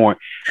mental point.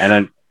 And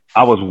then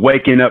I was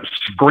waking up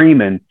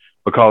screaming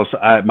because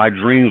my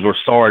dreams were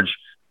Sarge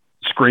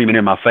screaming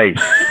in my face.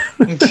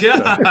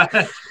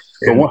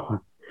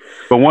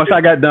 But once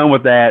I got done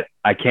with that,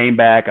 I came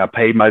back, I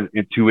paid my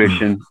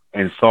tuition,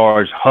 and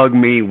Sarge hugged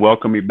me,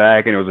 welcomed me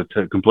back, and it was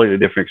a completely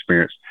different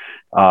experience.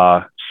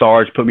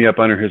 Sarge put me up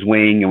under his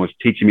wing and was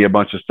teaching me a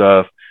bunch of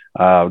stuff.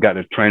 Got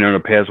to train under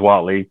Pez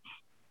Watley,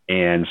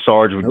 and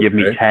Sarge would give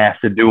me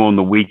tasks to do on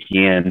the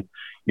weekend,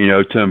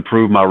 to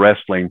improve my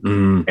wrestling.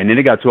 And then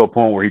it got to a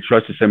point where he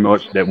trusted so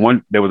much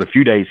that there was a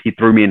few days he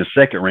threw me in the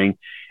second ring,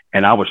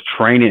 and I was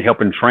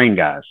helping train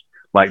guys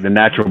like the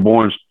Natural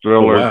Born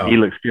Thrillers,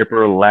 Helix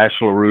Skipper, Lash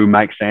LaRue,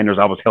 Mike Sanders.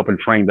 I was helping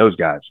train those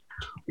guys,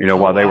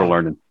 while they were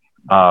learning.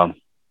 That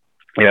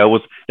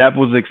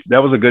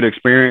was a good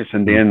experience.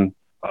 And then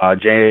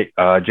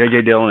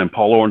J.J. Dillon and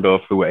Paul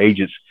Orndorff, who were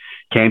agents,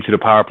 came to the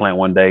power plant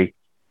one day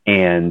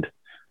and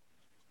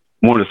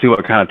wanted to see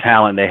what kind of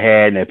talent they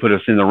had, and they put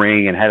us in the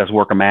ring and had us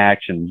work a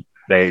match. And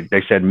they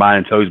said mine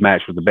and Toad's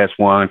match was the best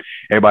one.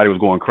 Everybody was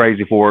going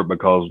crazy for it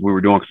because we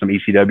were doing some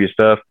ECW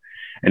stuff.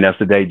 And that's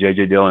the day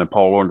J.J. Dillon and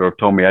Paul Orndorff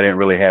told me I didn't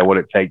really have what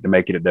it takes to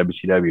make it at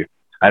WCW.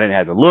 I didn't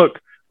have the look.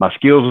 My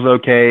skills was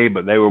okay,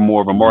 but they were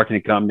more of a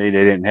marketing company. I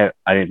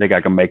didn't think I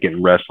could make it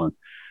in wrestling.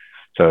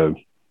 So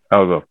that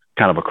was a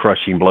kind of a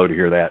crushing blow to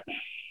hear that.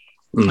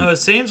 No, it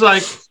seems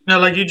like,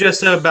 like you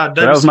just said about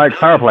WCW. That was my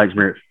power play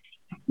experience.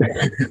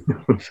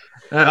 It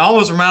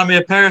almost reminded me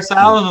of Paris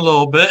Island a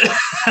little bit,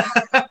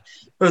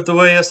 with the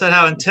way I said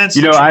how intense.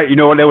 There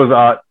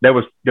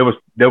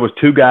was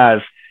 2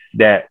 guys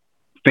that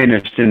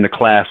finished in the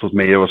class with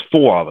me. There was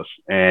 4 of us,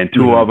 and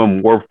 2 of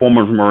them were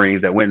former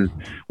Marines that went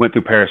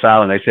through Paris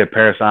Island. They said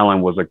Paris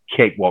Island was a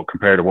cakewalk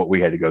compared to what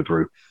we had to go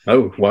through.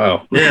 Oh,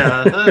 wow.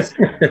 Yeah.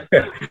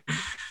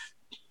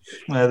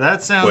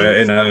 That sounds.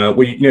 Well, and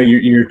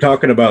you're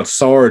talking about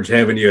Sarge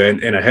having you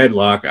in a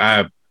headlock.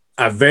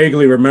 I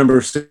vaguely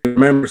remember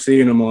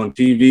seeing him on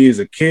TV as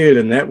a kid,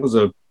 and that was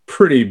a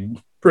pretty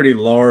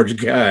large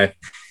guy.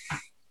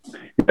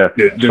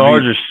 Yeah.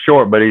 Sarge is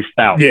short, but he's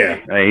stout. Yeah,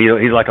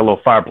 he's like a little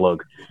fire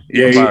plug.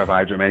 Yeah, fire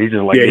hydrant, man. He's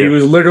just like he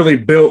was literally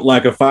built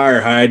like a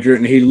fire hydrant,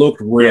 and he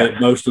looked red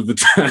most of the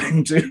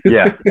time too.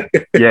 Yeah.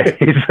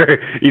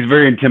 He's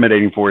very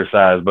intimidating for his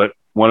size, but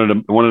one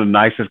of the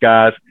nicest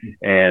guys.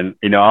 And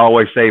I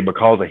always say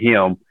because of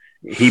him,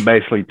 he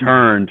basically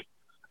turned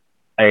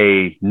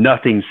a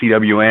nothing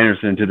C.W.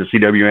 Anderson to the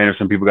C.W.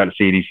 Anderson people got to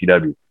see at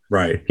ECW.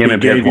 Right. Him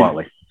and Pez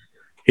Watley.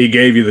 He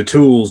gave you the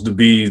tools to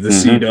be the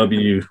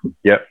CW.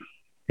 Yep.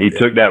 He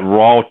took that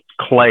raw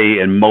clay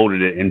and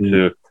molded it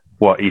into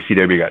what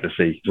ECW got to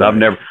see. So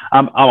right.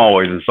 I'm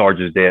always in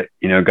Sarge's debt.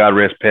 God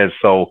rest Pez's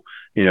soul.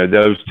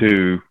 Those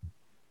 2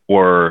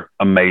 were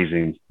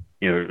amazing.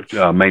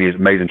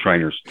 Amazing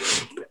trainers.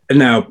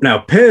 Now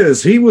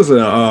Pez, he was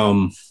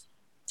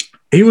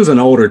an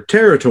older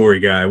territory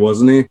guy,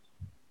 wasn't he?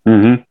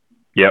 Mm-hmm.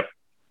 Yep.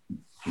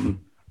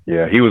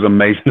 Yeah, he was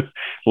amazing.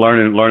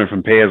 learning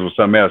from Pez was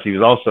something else. He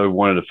was also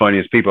one of the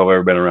funniest people I've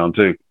ever been around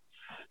too.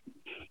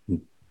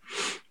 You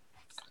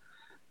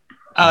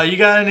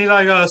got any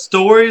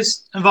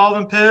stories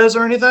involving Pez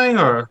or anything,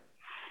 or?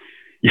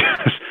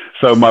 Yes.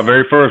 So my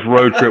very first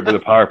road trip with a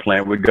power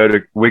plant, we go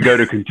to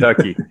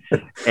Kentucky,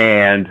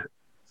 and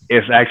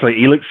it's actually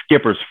Elix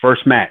Skipper's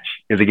first match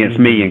is against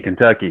me in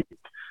Kentucky.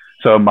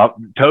 So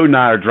Toad and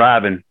I are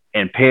driving,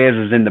 and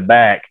Pez is in the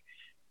back,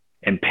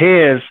 and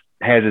Pez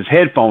has his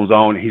headphones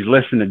on. He's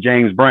listening to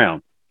James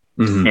Brown,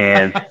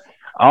 and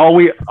all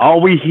we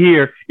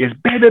hear is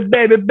baby,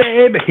 baby,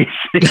 baby.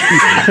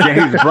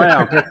 James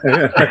Brown.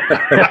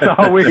 That's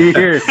all we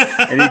hear.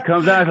 And he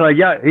comes out like,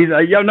 he's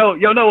like, y'all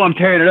know I'm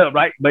tearing it up,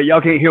 right? But y'all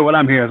can't hear what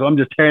I'm hearing, so I'm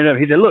just tearing it up.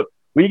 He said, look,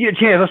 when you get a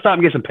chance, let's stop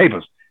and get some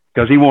papers,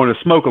 because he wanted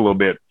to smoke a little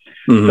bit.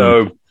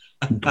 So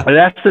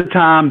that's the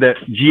time that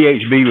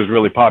GHB was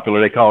really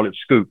popular. They called it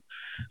Scoop.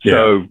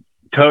 So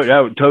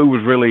Toad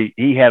was really,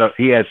 he had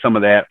some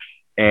of that,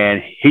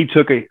 and he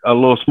took a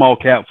little small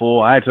cap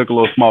full. I took a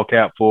little small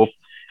cap full,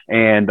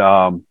 and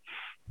Pez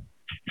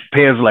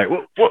was like,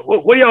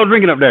 what are y'all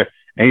drinking up there?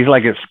 And he's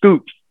like, it's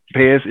Scoop,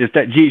 Pez. It's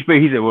that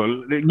GHB. He said,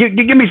 well,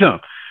 give me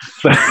some.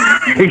 So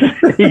he's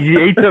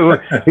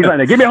like,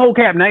 now, give me a whole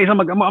cap. Now I'm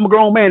a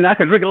grown man, and I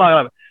can drink a lot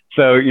of it.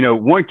 So,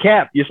 one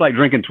cap, it's like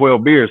drinking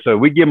 12 beers. So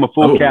we give him a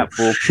full cap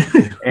full.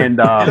 And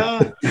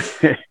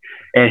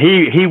and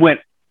he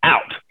went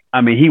out. I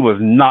mean, he was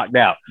knocked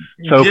out.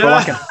 So for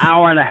like an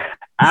hour and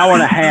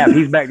a half,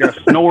 he's back there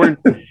snoring.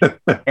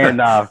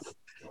 And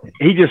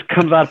he just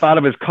comes out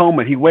of his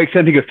coma, and he wakes up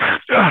and he goes,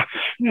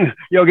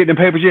 y'all get them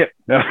papers yet?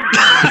 That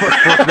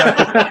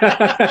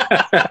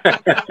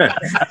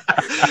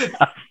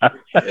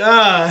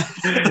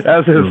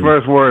was his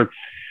first word.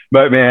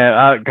 But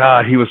man,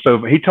 God, he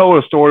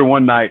told a story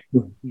one night.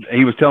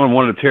 He was telling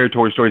one of the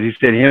territory stories.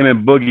 He said him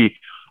and Boogie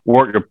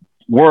worked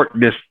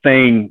this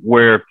thing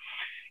where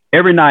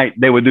every night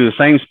they would do the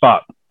same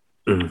spot.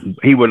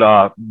 He would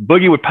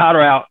Boogie would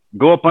powder out,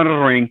 go up under the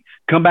ring,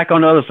 come back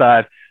on the other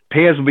side.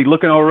 Pez would be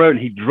looking on the road, and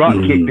he'd drop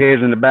kick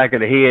Pez in the back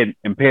of the head,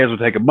 and Pez would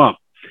take a bump.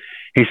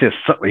 He said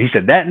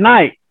that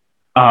night,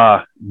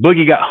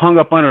 Boogie got hung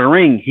up under the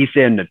ring. He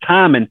said in the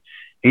timing,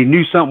 he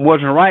knew something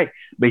wasn't right,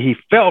 but he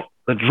felt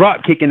the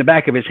drop kick in the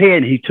back of his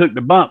head, and he took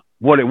the bump.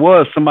 What it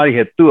was, somebody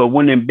had threw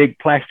one of them big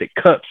plastic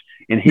cups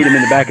and hit him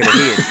in the back of the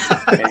head.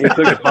 And he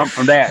took a bump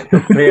from that.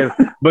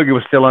 Boogie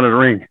was still under the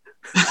ring.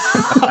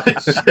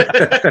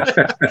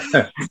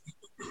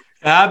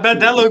 I bet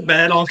that looked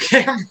bad on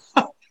camera.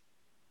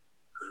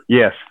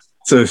 Yes.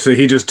 So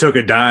he just took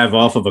a dive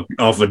off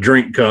a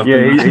drink cup.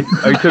 Yeah, he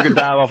took a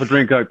dive off a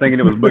drink cup thinking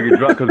it was Boogie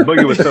drop, because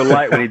Boogie was so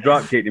light when he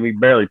drop kicked him, he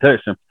barely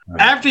touched him.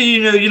 After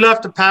you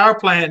left the power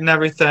plant and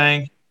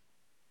everything,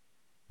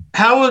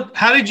 how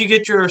did you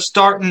get your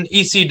start in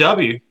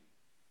ECW?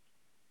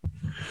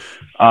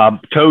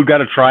 Toad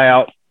got a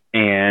tryout,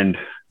 and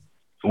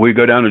we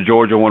go down to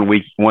Georgia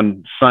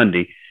one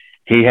Sunday.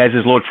 He has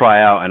his little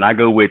tryout, and I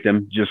go with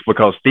him just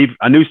because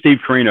I knew Steve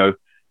Carino,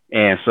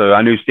 and so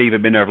I knew Steve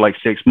had been there for like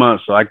 6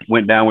 months. So I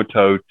went down with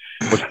Toad,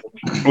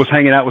 was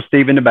hanging out with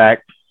Steve in the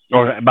back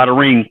or by the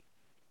ring.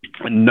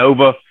 And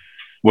Nova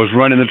was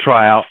running the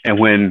tryout, and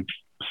when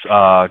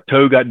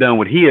Toad got done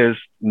with his,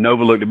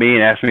 Nova looked at me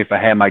and asked me if I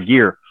had my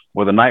gear.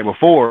 Well, the night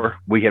before,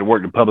 we had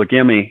worked at Public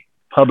Enemy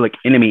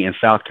in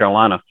South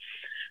Carolina.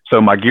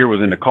 So my gear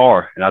was in the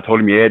car, and I told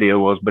him, yeah, it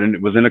was, but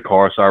it was in the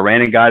car. So I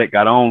ran and got it,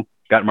 got in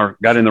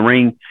the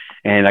ring,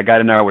 and I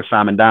got in there with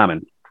Simon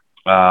Diamond.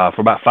 For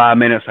about 5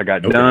 minutes, I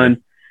got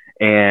done,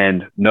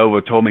 and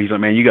Nova told me, he's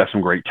like, man, you got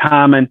some great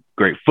timing,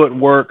 great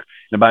footwork.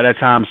 And about that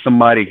time,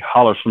 somebody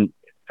hollers from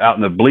out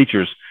in the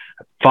bleachers,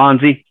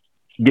 Fonzie,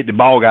 get the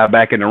ball guy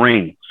back in the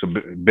ring. So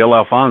Bill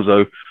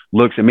Alfonso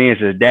looks at me and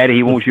says, Daddy,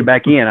 he wants you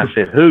back in. I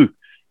said, who?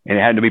 And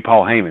it had to be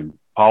Paul Heyman.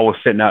 Paul was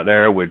sitting out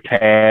there with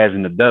Taz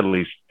and the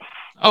Dudleys.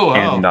 Oh,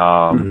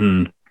 wow.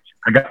 And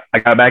I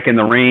got back in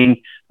the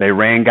ring. They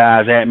ran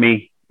guys at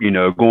me,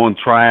 going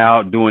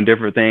tryout, doing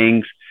different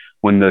things.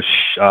 When the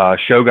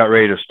show got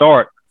ready to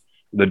start,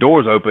 the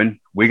doors open.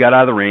 We got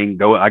out of the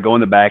ring. I go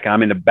in the back.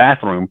 I'm in the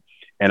bathroom,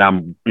 and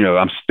I'm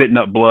spitting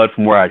up blood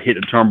from where I'd hit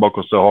the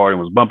turnbuckle so hard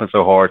and was bumping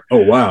so hard.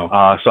 Oh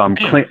wow! So I'm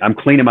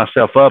cleaning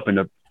myself up,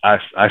 and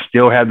I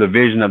still have the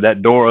vision of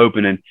that door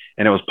opening,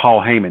 and it was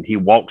Paul Heyman. He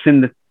walks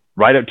in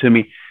right up to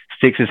me,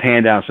 sticks his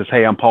hand out, and says,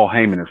 "Hey, I'm Paul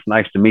Heyman. It's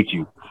nice to meet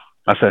you."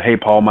 I said, "Hey,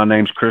 Paul, my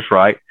name's Chris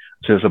Wright." I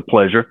said, "It's a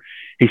pleasure."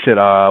 He said,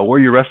 "Where are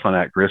you wrestling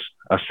at, Chris?"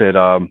 I said,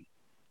 "I'm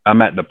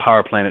at the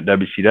power plant at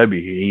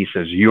WCW." He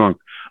says, "You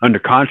under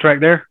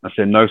contract there?" I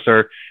said, "No,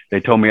 sir. They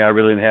told me I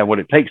really didn't have what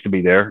it takes to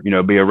be there,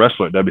 be a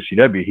wrestler at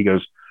WCW." He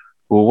goes,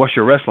 "Well, what's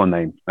your wrestling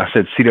name?" I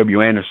said,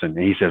 "C.W. Anderson."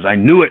 And he says, "I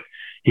knew it."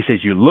 He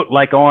says, "You look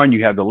like Arn.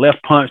 You have the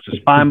left punch, the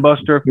spine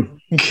buster."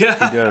 He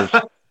does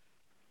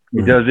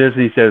this,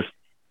 and he says,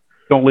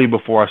 don't leave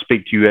before I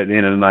speak to you at the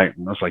end of the night.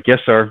 And I was like, yes,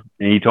 sir.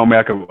 And he told me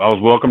I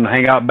was welcome to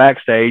hang out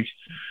backstage.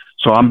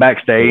 So I'm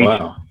backstage.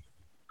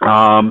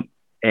 Wow.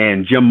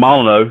 And Jim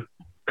Molyneux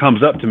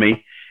comes up to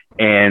me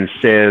and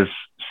says,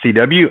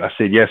 CW? I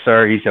said, yes,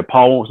 sir. He said,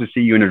 Paul wants to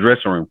see you in the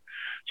dressing room.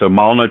 So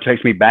Molyneux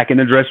takes me back in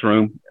the dressing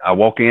room. I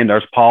walk in,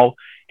 there's Paul.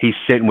 He's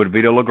sitting with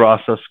Vito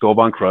LaGrassa,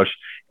 Skullbone Crush,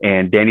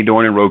 and Danny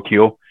Dorn and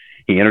Roadkill.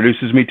 He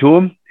introduces me to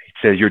him. He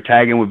says, you're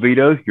tagging with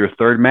Vito, your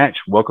third match.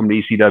 Welcome to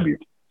ECW.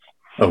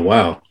 Oh,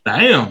 wow.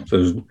 Damn.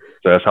 So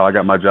that's how I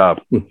got my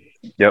job.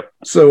 Yep.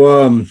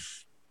 So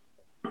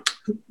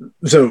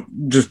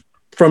just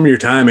from your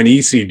time in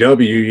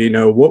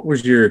ECW, what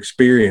was your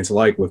experience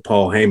like with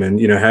Paul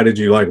Heyman? How did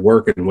you like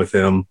working with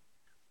him?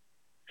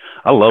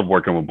 I love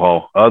working with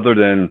Paul, other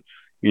than,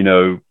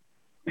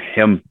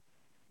 him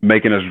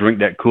making us drink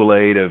that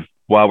Kool-Aid of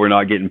why we're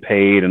not getting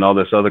paid and all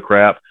this other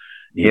crap.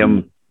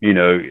 Him,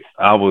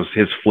 I was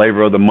his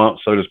flavor of the month,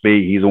 so to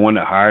speak. He's the one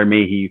that hired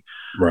me. He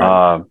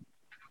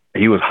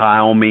was high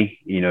on me.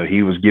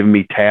 He was giving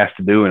me tasks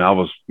to do, and I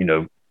was,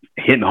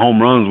 hitting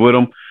home runs with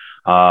him.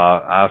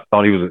 I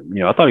thought he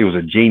was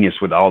a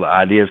genius with all the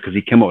ideas, because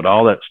he came up with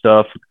all that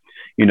stuff,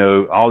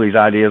 all these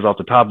ideas off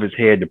the top of his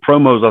head, the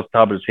promos off the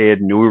top of his head.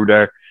 And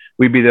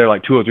we'd be there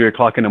like 2 or 3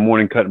 o'clock in the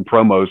morning cutting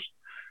promos.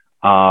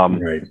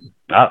 Right.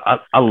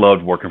 I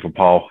loved working for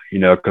Paul,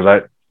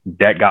 because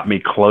that got me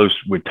close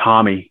with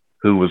Tommy,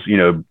 who was,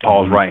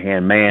 Paul's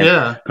right-hand man.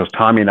 Yeah. Because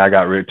Tommy and I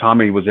got rid.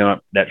 Tommy was in I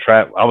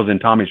was in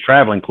Tommy's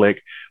traveling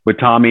clique with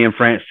Tommy and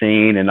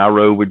Francine, and I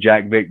rode with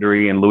Jack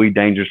Victory and Louis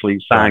Dangerously,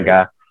 sign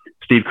guy,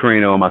 Steve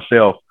Carino, and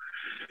myself.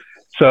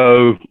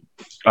 So,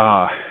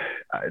 other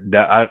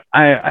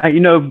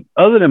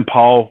than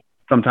Paul,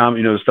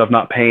 sometimes, stuff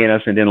not paying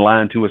us and then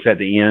lying to us at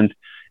the end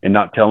and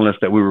not telling us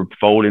that we were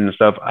folding and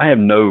stuff, I have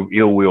no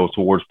ill will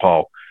towards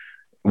Paul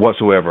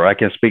whatsoever. I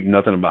can speak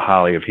nothing about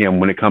highly of him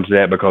when it comes to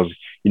that, because,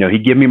 he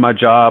give me my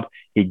job.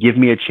 He give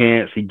me a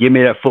chance. He give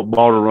me that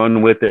football to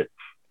run with it.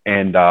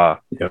 And if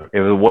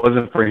it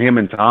wasn't for him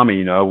and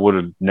Tommy, I would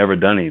have never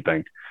done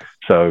anything.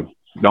 So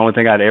the only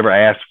thing I'd ever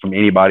ask from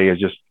anybody is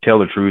just tell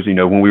the truth.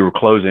 When we were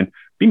closing,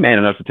 be man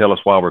enough to tell us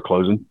while we're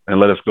closing and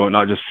let us go,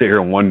 not just sit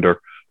here and wonder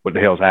what the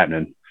hell's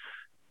happening.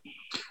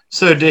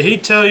 So did he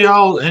tell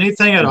y'all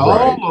anything at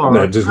all? Or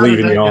no, just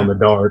leaving you all in the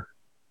dark.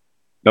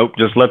 Nope,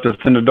 just left us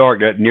in the dark.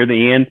 Near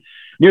the end,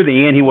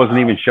 he wasn't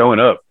even showing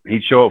up.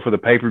 He'd show up for the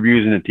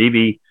pay-per-views and the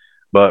TV,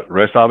 but the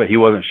rest of it, he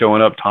wasn't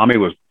showing up. Tommy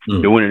was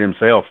doing it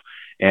himself.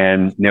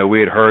 And, we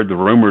had heard the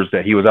rumors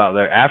that he was out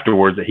there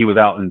afterwards, that he was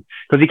out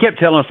because he kept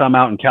telling us, I'm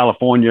out in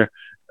California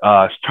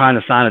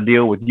trying to sign a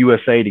deal with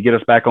USA to get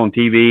us back on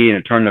TV. And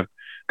it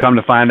come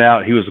to find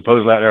out he was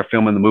supposedly out there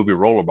filming the movie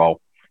Rollerball.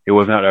 He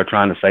wasn't out there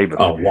trying to save us.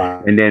 Oh,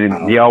 wow. And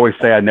then he always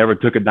say, I never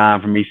took a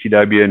dime from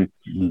ECW. And,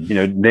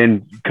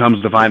 then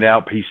comes to find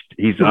out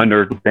he's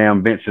under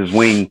damn Vince's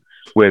wing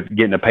with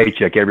getting a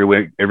paycheck every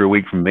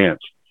week from Vince.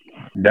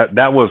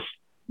 That was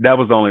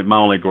my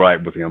only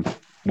gripe with him,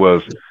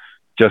 was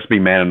just be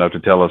man enough to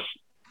tell us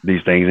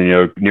these things.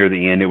 And, near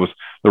the end, it was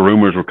the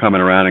rumors were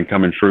coming around and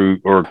coming true,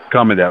 or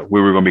coming that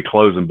we were going to be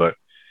closing, but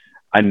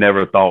I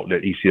never thought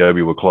that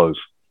ECW would close.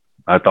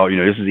 I thought,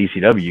 this is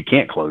ECW. You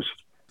can't close.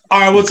 All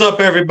right, what's up,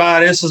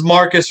 everybody? This is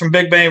Marcus from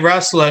Big Bang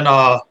Wrestling.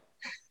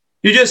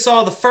 You just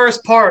saw the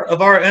first part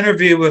of our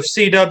interview with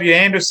C.W.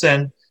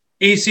 Anderson,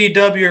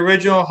 ECW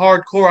original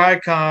hardcore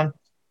icon.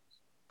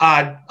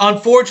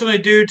 Unfortunately,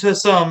 due to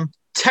some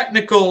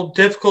technical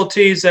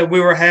difficulties that we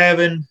were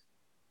having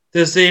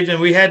this evening,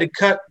 we had to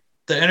cut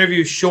the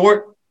interview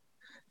short.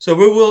 So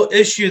we will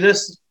issue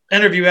this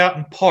interview out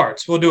in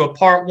parts. We'll do a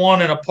part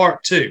 1 and a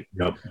part 2.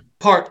 Yep.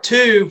 Part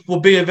 2 will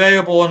be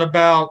available in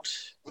about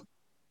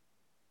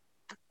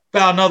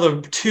another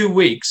 2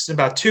 weeks. In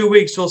about 2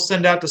 weeks, we'll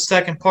send out the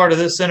second part of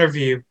this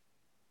interview.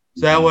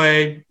 So that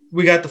way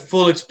we got the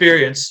full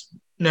experience,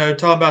 talking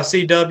about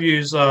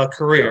CW's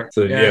career.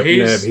 So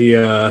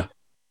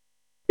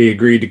he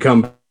agreed to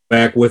come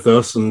back with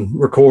us and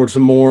record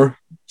some more.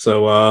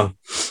 So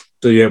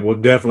we'll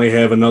definitely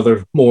have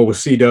another more with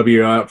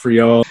CW out for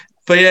y'all.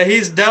 But yeah,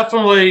 he's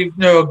definitely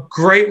a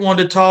great one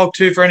to talk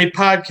to for any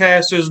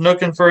podcasters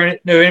looking for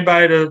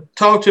anybody to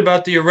talk to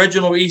about the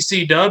original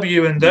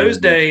ECW in those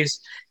days.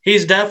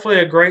 He's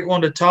definitely a great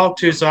one to talk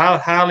to, so I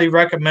would highly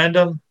recommend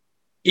him.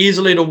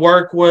 Easy to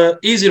work with.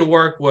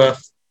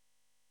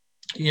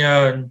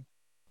 Yeah,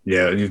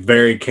 he's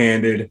very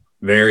candid,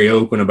 very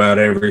open about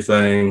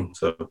everything.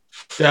 So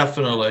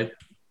definitely.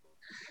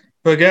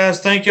 But guys,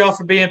 thank y'all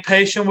for being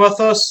patient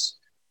with us.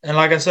 And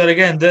like I said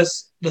again, the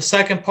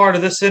second part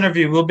of this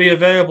interview will be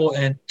available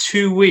in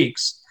 2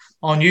 weeks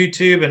on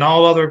YouTube and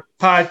all other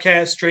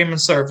podcast streaming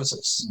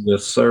services.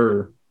 Yes,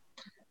 sir.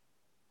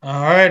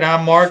 All right,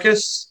 I'm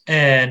Marcus,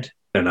 and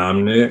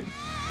I'm Nick.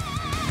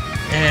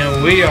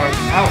 And we are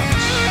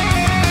out.